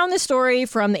 I found this story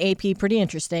from the AP pretty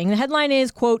interesting. The headline is,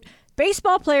 quote,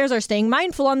 baseball players are staying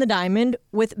mindful on the diamond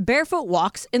with barefoot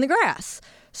walks in the grass.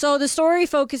 So the story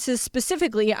focuses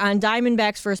specifically on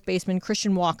Diamondbacks first baseman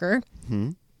Christian Walker,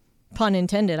 pun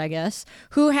intended, I guess,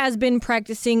 who has been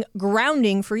practicing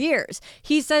grounding for years.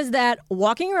 He says that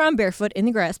walking around barefoot in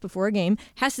the grass before a game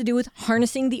has to do with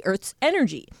harnessing the Earth's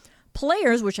energy.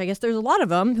 Players, which I guess there's a lot of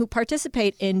them, who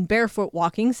participate in barefoot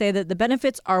walking say that the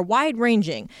benefits are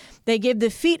wide-ranging. They give the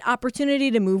feet opportunity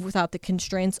to move without the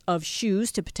constraints of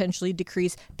shoes to potentially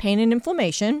decrease pain and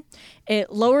inflammation.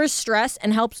 It lowers stress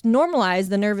and helps normalize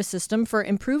the nervous system for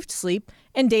improved sleep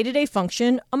and day-to-day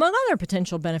function, among other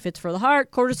potential benefits for the heart,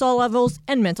 cortisol levels,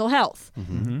 and mental health.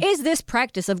 Is this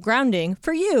practice of grounding,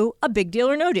 for you, a big deal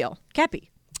or no deal?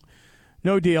 Cappy.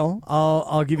 No deal.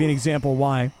 I'll give you an example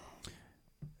why.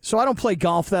 So I don't play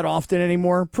golf that often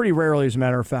anymore, pretty rarely as a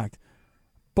matter of fact.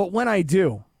 But when I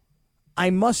do, I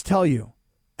must tell you,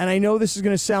 and I know this is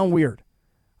going to sound weird,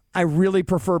 I really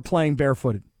prefer playing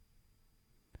barefooted.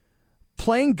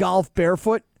 Playing golf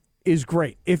barefoot is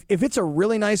great. If it's a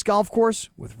really nice golf course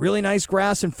with really nice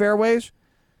grass and fairways,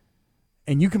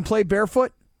 and you can play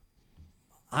barefoot,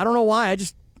 I don't know why,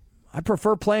 I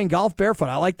prefer playing golf barefoot.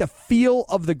 I like the feel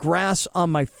of the grass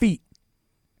on my feet.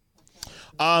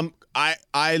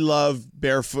 I love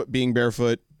being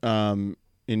barefoot in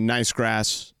nice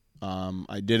grass.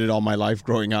 I did it all my life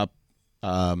growing up.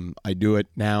 I do it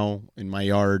now in my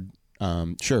yard.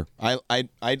 Sure.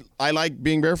 I like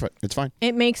being barefoot. It's fine.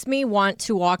 It makes me want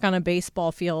to walk on a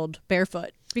baseball field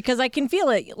barefoot because I can feel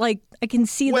it. Like I can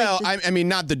see. Well, I mean,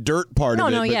 not the dirt part of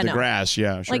it, but the grass.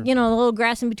 Yeah, sure. Like, the little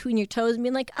grass in between your toes and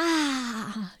being like,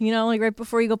 like right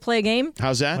before you go play a game.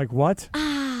 How's that? Like what?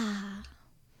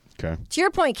 Okay. To your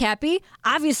point, Cappy,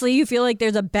 obviously you feel like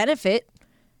there's a benefit,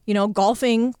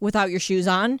 golfing without your shoes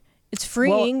on. It's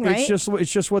freeing, right?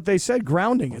 It's just what they said,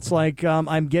 grounding. It's like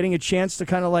I'm getting a chance to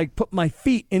kind of like put my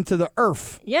feet into the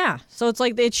earth. Yeah. So it's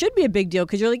like it should be a big deal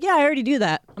because you're like, yeah, I already do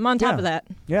that. I'm on top of that.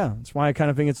 Yeah. That's why I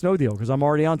kind of think it's no deal because I'm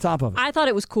already on top of it. I thought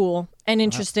it was cool and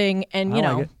interesting. And,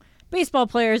 like it. Baseball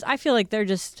players, I feel like they're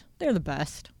the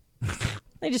best.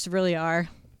 They just really are.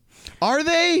 Are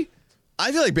they?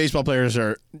 I feel like baseball players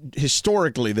are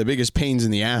historically the biggest pains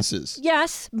in the asses.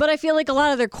 Yes, but I feel like a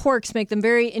lot of their quirks make them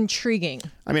very intriguing.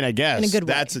 I mean, I guess in a good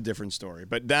way. That's a different story.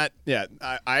 But I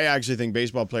actually think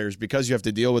baseball players, because you have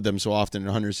to deal with them so often in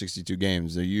 162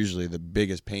 games, they're usually the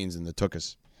biggest pains in the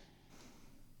tuchus.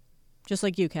 Just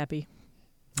like you, Cappy.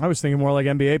 I was thinking more like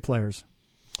NBA players.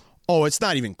 Oh, it's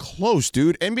not even close,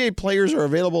 dude. NBA players are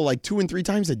available like 2 and 3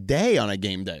 times a day on a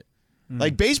game day.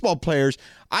 Like baseball players,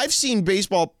 I've seen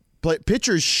baseball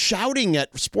pitchers shouting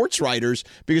at sports writers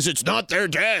because it's not their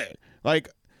day.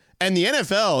 And the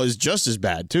NFL is just as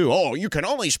bad too. Oh, you can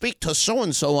only speak to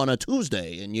so-and-so on a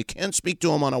Tuesday and you can't speak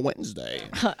to him on a Wednesday.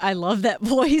 I love that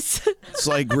voice. It's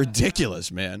like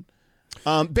ridiculous, man.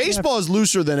 Baseball is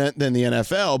looser than the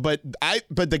NFL,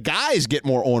 but the guys get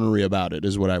more ornery about it,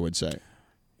 is what I would say.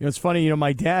 It's funny,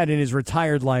 my dad in his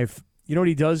retired life, you know what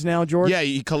he does now, George? Yeah,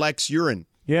 he collects urine.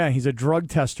 Yeah, he's a drug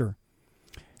tester.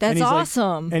 That's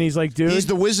awesome. And he's like, dude. He's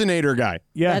the Wizinator guy.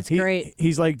 Yeah, that's great.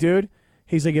 He's like, dude,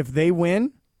 if they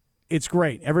win, it's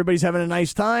great. Everybody's having a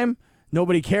nice time.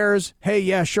 Nobody cares. Hey,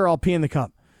 yeah, sure, I'll pee in the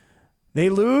cup. They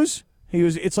lose.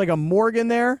 It's like a morgue in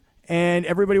there, and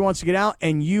everybody wants to get out,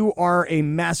 and you are a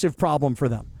massive problem for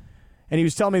them. And he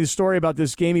was telling me the story about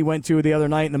this game he went to the other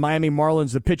night in the Miami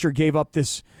Marlins. The pitcher gave up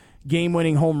this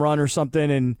game-winning home run or something,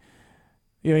 and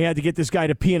he had to get this guy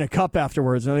to pee in a cup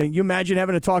afterwards. I mean, you imagine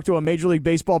having to talk to a Major League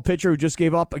Baseball pitcher who just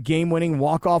gave up a game-winning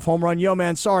walk-off home run. Yo,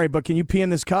 man, sorry, but can you pee in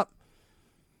this cup?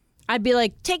 I'd be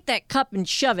like, take that cup and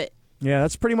shove it. Yeah,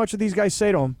 that's pretty much what these guys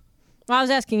say to him. Well, I was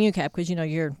asking you, Cap, because,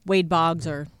 you're Wade Boggs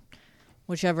or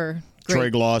whichever. Trey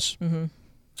Gloss.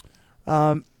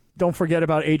 Mm-hmm. Don't forget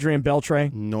about Adrian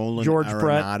Beltre. Nolan George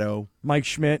Arenado. Brett. Mike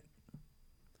Schmidt.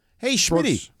 Hey,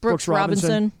 Schmitty. Brooks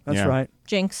Robinson. That's right.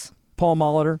 Jinx. Paul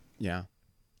Molitor. Yeah.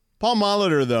 Paul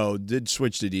Molitor, though, did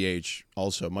switch to DH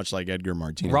also, much like Edgar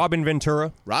Martinez. Robin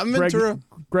Ventura.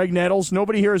 Greg Nettles.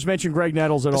 Nobody here has mentioned Greg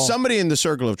Nettles at all. Somebody in the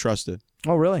circle of trusted.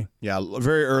 Oh, really? Yeah,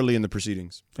 very early in the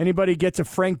proceedings. Anybody get to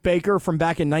Frank Baker from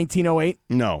back in 1908?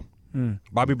 No.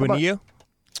 Bobby Bonilla?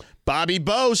 Bobby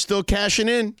Bo still cashing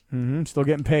in. Mm-hmm. Still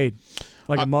getting paid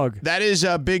like a mug. That is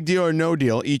a big deal or no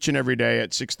deal each and every day at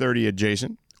 6:30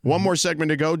 adjacent. One more segment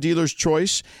to go, Dealer's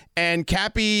Choice. And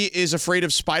Cappy is afraid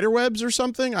of spider webs or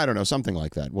something? I don't know, something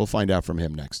like that. We'll find out from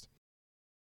him next.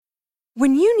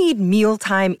 When you need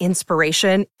mealtime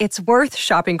inspiration, it's worth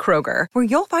shopping Kroger, where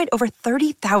you'll find over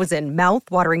 30,000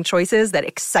 mouth-watering choices that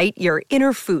excite your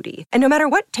inner foodie. And no matter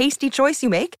what tasty choice you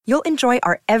make, you'll enjoy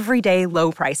our everyday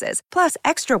low prices, plus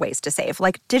extra ways to save,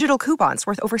 like digital coupons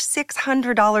worth over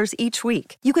 $600 each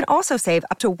week. You can also save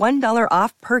up to $1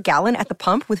 off per gallon at the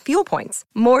pump with fuel points.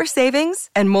 More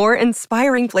savings and more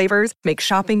inspiring flavors make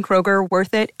shopping Kroger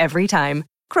worth it every time.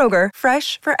 Kroger,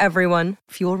 fresh for everyone.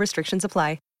 Fuel restrictions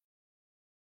apply.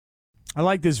 I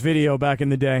like this video back in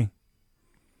the day.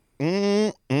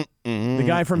 The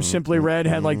guy from Simply Red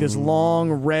had like this long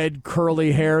red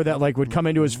curly hair that like would come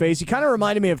into his face. He kind of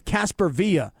reminded me of Casper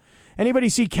Villa. Anybody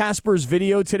see Casper's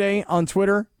video today on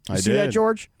Twitter? See that,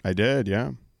 George? I did,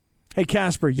 yeah. Hey,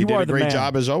 Casper, you did are a the great man.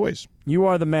 job as always. You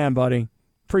are the man, buddy.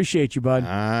 Appreciate you,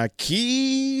 bud.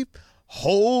 Keep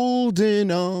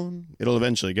holding on. It'll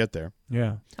eventually get there.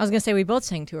 Yeah. I was going to say we both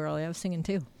sang too early. I was singing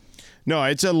too. No,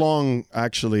 it's a long,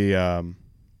 actually. Long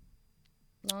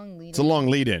lead. It's a long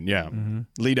lead in, yeah. Mm-hmm.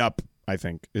 Lead up, I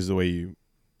think, is the way you.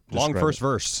 Long first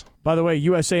verse. By the way,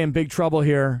 USA in big trouble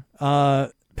here. Panama.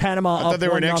 I thought they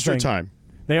were in extra 1-0. time.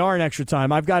 They are in extra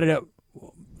time. I've got it at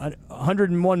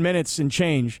 101 minutes and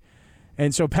change,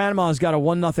 and so Panama's got a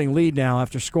 1-0 lead now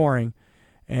after scoring,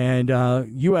 and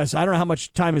U.S. I don't know how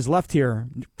much time is left here.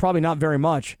 Probably not very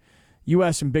much.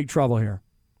 U.S. in big trouble here.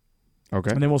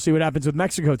 Okay. And then we'll see what happens with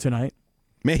Mexico tonight.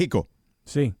 Mexico.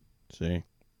 See.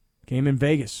 Game in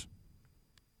Vegas.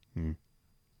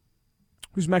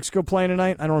 Who's Mexico playing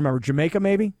tonight? I don't remember. Jamaica,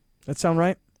 maybe? That sound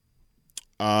right?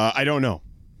 I don't know.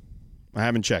 I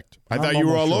haven't checked. I thought you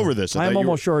were all over this. I'm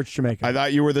almost sure it's Jamaica. I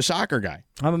thought you were the soccer guy.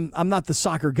 I'm not the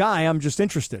soccer guy. I'm just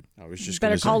interested. I was just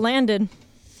better call Landon.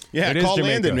 Yeah, it call is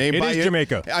Landon. Maybe it is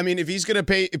Jamaica. I mean, if he's going to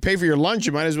pay for your lunch,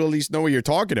 you might as well at least know what you're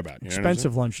talking about. You know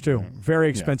expensive lunch, too. Very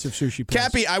expensive sushi place.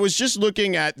 Cappy, I was just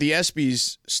looking at the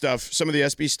ESPYs stuff, some of the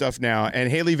ESPY stuff now,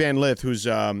 and Haley Van Lith, who's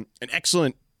an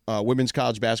excellent women's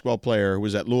college basketball player who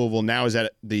was at Louisville, now is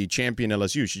at the champion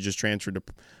LSU. She just transferred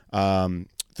to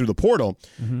through the portal.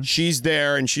 Mm-hmm. She's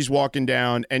there, and she's walking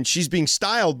down, and she's being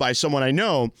styled by someone I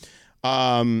know,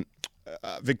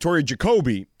 Victoria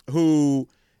Jacoby, who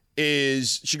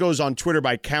she goes on Twitter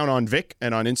by Count on Vic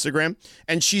and on Instagram,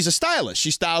 and she's a stylist. She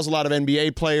styles a lot of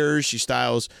NBA players. She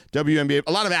styles WNBA,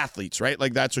 a lot of athletes, right?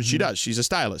 Like that's what she does. She's a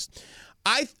stylist.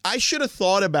 I should have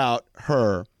thought about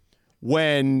her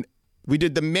when we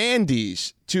did the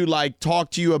Mandy's to like talk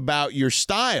to you about your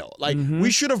style. Like we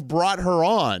should have brought her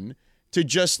on to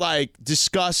just like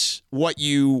discuss what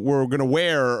you were going to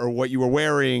wear or what you were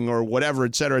wearing or whatever,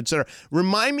 et cetera, et cetera.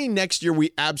 Remind me next year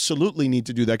we absolutely need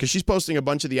to do that because she's posting a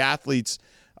bunch of the athletes,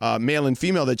 male and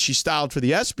female, that she styled for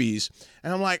the ESPYs.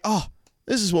 And I'm like, oh,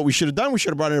 this is what we should have done. We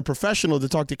should have brought in a professional to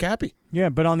talk to Cappy. Yeah,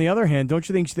 but on the other hand, don't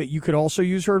you think that you could also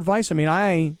use her advice? I mean,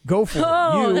 I go for it.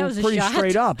 That was a pretty shot.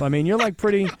 Straight up. I mean, you're like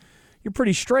pretty... You're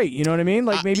pretty straight, you know what I mean?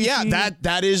 Like maybe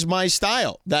that is my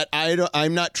style. That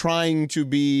I'm not trying to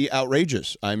be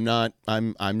outrageous. I'm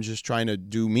just trying to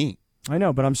do me. I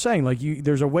know, but I'm saying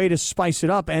there's a way to spice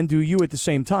it up and do you at the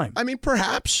same time. I mean,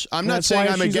 perhaps. I'm not That's saying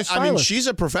why I'm she's a against. I mean, stylist. she's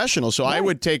a professional, so I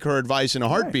would take her advice in a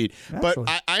heartbeat. But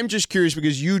I'm just curious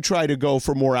because you try to go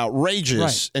for more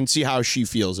outrageous and see how she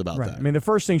feels about that. I mean, the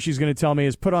first thing she's going to tell me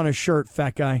is put on a shirt,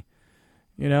 fat guy.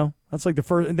 You know, that's like the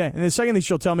first. And the second thing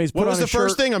she'll tell me is put on a shirt. What was the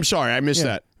first thing? I'm sorry, I missed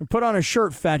that. Put on a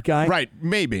shirt, fat guy. Right,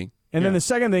 maybe. And then the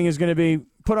second thing is going to be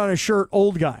put on a shirt,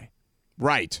 old guy.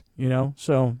 Right. You know,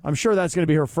 so I'm sure that's going to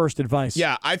be her first advice.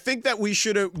 Yeah, I think that we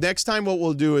should have. Next time, what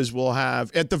we'll do is we'll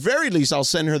have, at the very least, I'll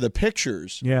send her the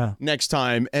pictures. Yeah. Next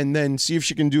time, and then see if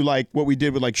she can do like what we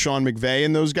did with like Sean McVay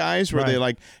and those guys, where they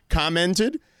like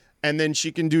commented, and then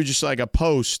she can do just like a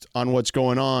post on what's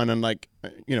going on and like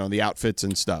the outfits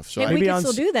and stuff. So we can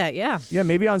still do that. Yeah. Yeah,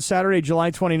 maybe on Saturday, July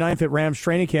 29th at Rams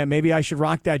training camp, maybe I should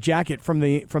rock that jacket from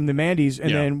the Mandy's,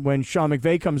 and then when Sean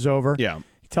McVay comes over,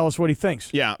 tell us what he thinks.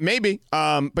 Yeah, maybe.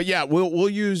 But yeah, we'll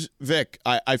use Vic.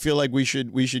 I feel like we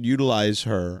should utilize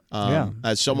her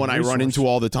as someone I run into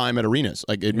all the time at arenas.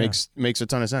 Like it makes a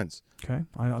ton of sense. Okay,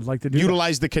 I'd like to do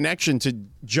utilize the connection to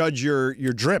judge your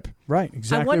drip. Right,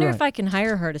 exactly. I wonder if I can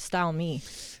hire her to style me.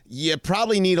 You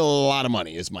probably need a lot of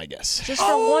money, is my guess. Just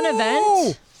for one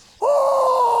event.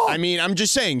 I mean, I'm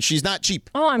just saying she's not cheap.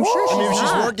 Oh, I'm sure she's not.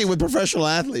 She's working with professional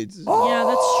athletes. Yeah,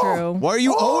 that's true. What are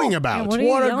you owing about? Yeah, what are you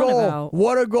yelling goal! about?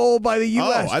 What a goal by the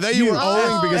U.S. Oh, I thought you were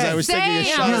owing because I was taking a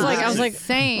shot. I was like,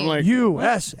 same.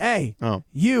 USA. Oh.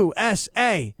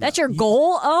 USA. That's your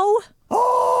goal,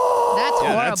 That's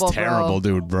horrible, that's terrible,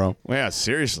 dude, bro. Yeah,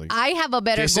 seriously. I have a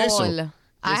better ¿Qué es goal. eso?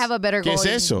 I have a better goal. ¿Qué es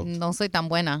eso? No soy tan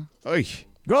buena. Oy.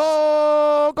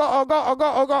 Go.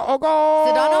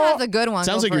 Sedano has a good one.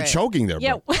 Sounds Go like you're for it. choking there,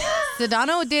 bro. Yeah.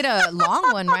 Sedano did a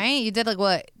long one, right? You did like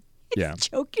what? Yeah.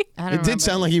 Choking. It did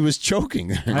sound like he was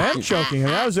choking. I am choking.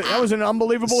 That was an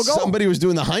unbelievable goal. Somebody was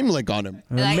doing the Heimlich on him.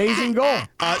 An amazing goal.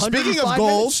 Speaking of 105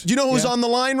 goals, minutes? do you know who's on the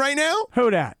line right now? Who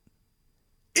dat?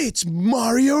 It's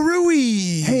Mario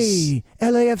Ruiz. Hey,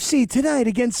 LAFC tonight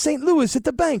against St. Louis at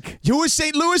the bank. Who is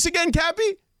St. Louis again,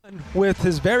 Cappy? With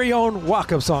his very own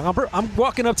walk-up song. I'm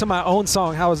walking up to my own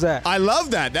song. How is that? I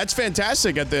love that. That's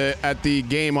fantastic at the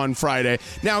game on Friday.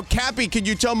 Now, Cappy, could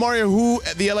you tell Mario who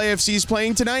the LAFC is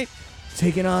playing tonight?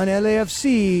 Taking on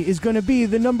LAFC is going to be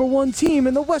the number one team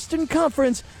in the Western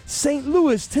Conference, St.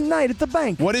 Louis, tonight at the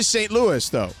bank. What is St. Louis,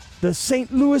 though? The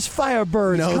St. Louis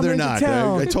Firebirds. No, they're coming not. to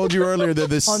town. I told you earlier they're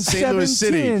the on St. Louis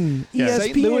City. 17, Yeah. ESPN.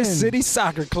 St. Louis City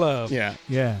Soccer Club. Yeah.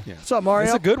 What's up, Mario?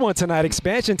 It's a good one tonight.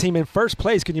 Expansion team in first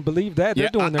place. Can you believe that? They're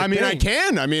doing their thing. I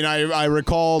can. I mean, I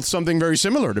recall something very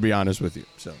similar, to be honest with you.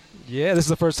 So. Yeah, this is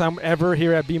the first time ever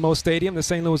here at BMO Stadium. The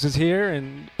St. Louis is here,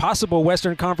 and possible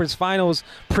Western Conference Finals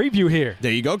preview here.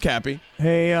 There you go, Cappy.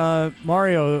 Hey,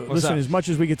 Mario, listen, up? as much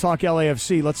as we could talk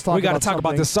LAFC, let's talk We got to about talk about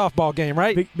something. this softball game,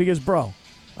 right? Because, bro,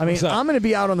 I mean, What's up? I'm going to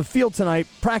be out on the field tonight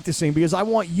practicing because I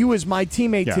want you as my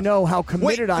teammate to know how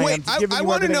committed I am to giving I you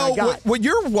want to everything know I got. what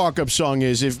your walk-up song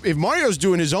is. If Mario's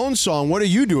doing his own song, what are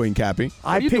you doing, Cappy?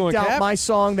 I picked out my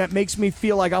song that makes me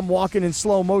feel like I'm walking in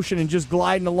slow motion and just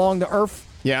gliding along the earth.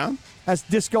 Yeah? That's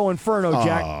Disco Inferno,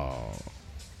 Jack. Oh.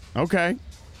 Okay.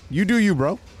 You do you,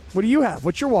 bro. What do you have?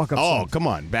 What's your walk-up song? Oh, come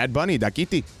on. Bad Bunny,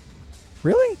 Dakiti.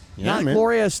 Really? Yeah, Not man.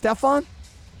 Gloria Estefan?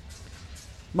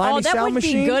 Mighty that Sound would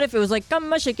Machine? be good if it was like,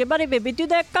 come on, shake your body, baby, do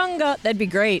that conga. That'd be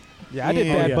great. Yeah, I did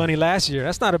Bad Bunny last year.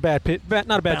 That's not a bad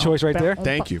choice right there.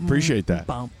 Thank you. Appreciate that.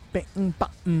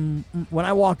 When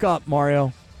I walk up,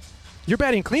 Mario. You're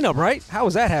batting cleanup, right? How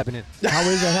is that happening? How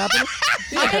is that happening?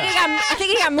 I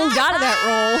think he got moved out of that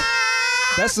role.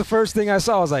 That's the first thing I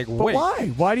saw. I was like, But wait. why?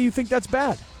 Why do you think that's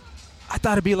bad? I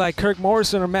thought it'd be like Kirk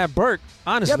Morrison or Matt Burke,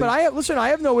 honestly. Yeah, but I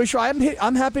have no issue.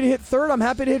 I'm happy to hit third. I'm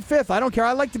happy to hit fifth. I don't care.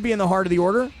 I like to be in the heart of the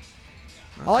order.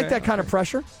 I like that kind of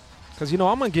pressure. Because, I'm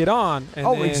going to get on. And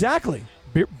then exactly.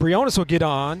 Briones will get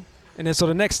on. And then so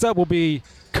the next up will be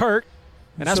Kirk.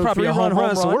 And that's So probably a home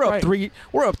run. So we're up right.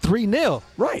 We're up 3-0.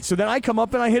 Right. So then I come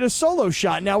up and I hit a solo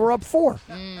shot. Now we're up 4.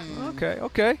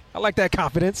 Okay. I like that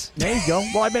confidence. There you go.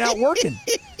 Well, I've been out working.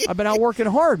 I've been out working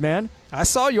hard, man. I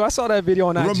saw you. I saw that video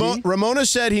on IG. Ramona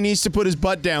said he needs to put his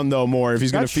butt down, though, more if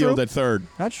he's going to That's field true. at third.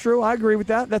 That's true. I agree with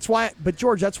that. That's why. But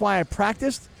George, that's why I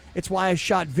practiced. It's why I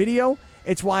shot video.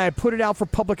 It's why I put it out for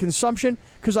public consumption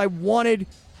because I wanted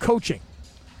coaching.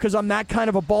 Because I'm that kind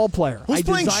of a ball player. Who's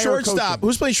playing shortstop? Coaching.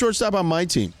 Who's playing shortstop on my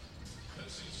team?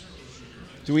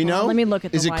 Do we know? Let me look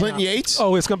at the Is it Clinton lineup. Yates?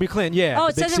 Oh, it's going to be Clinton, yeah. Oh,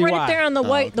 it Big says it right up CY. there on the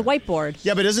the whiteboard.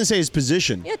 Yeah, but it doesn't say his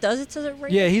position. Yeah, it does. It says it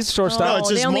right Yeah, there. he's shortstop. No, it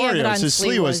says they only have it Mario. on It says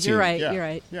Sliwa's. Sliwa's You're team. right. Yeah. You're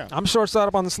right. Yeah. I'm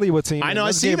shortstop on the Sliwa team. I know, I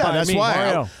Let's see get that. by That's me. why.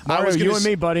 Mario, I was you gonna and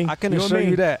me, buddy. I can You and assure me.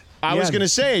 you that. I was going to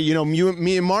say,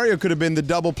 me and Mario could have been the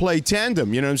double play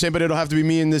tandem, you know what I'm saying? But it'll have to be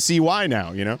me and the CY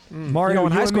now, Mario,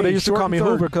 in high school, they used to call me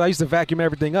Hoover because I used to vacuum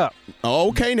everything up. Oh,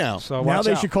 okay now. So now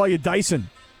they should call you Dyson.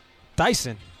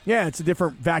 Dyson? Yeah, it's a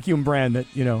different vacuum brand that,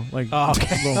 like. Oh,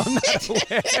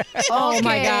 okay. Oh,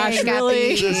 my gosh,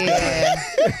 really?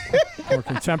 More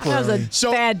contemporary. That was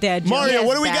a bad dad joke. Mario,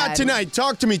 what do we got tonight?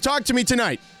 Talk to me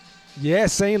tonight. Yeah,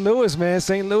 St. Louis, man.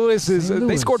 St. Louis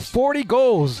they scored 40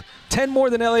 goals, 10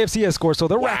 more than LAFC has scored. So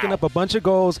they're racking up a bunch of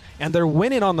goals, and they're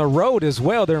winning on the road as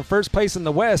well. They're in first place in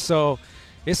the West, so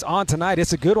it's on tonight.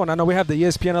 It's a good one. I know we have the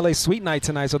ESPN LA Sweet Night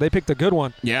tonight, so they picked a good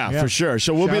one. Yeah, for sure.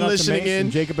 So we'll Shout be out to listening Mace in.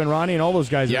 and Jacob and Ronnie and all those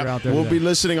guys that are out there. We'll today. be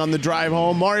listening on the drive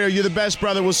home. Mario, you're the best,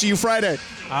 brother. We'll see you Friday.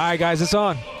 All right, guys, it's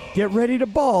on. Get ready to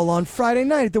ball on Friday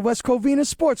night at the West Covina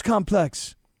Sports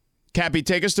Complex. Cappy,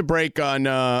 take us to break on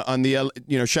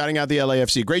the shouting out the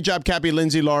LAFC. Great job, Cappy,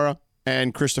 Lindsay, Laura,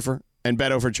 and Christopher, and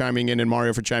Beto for chiming in, and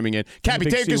Mario for chiming in. Cappy,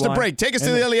 take us to break. Take us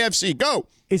to the LAFC. Go.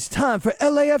 It's time for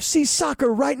LAFC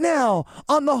soccer right now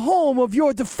on the home of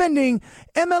your defending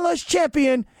MLS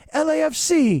champion,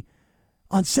 LAFC,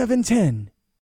 on 710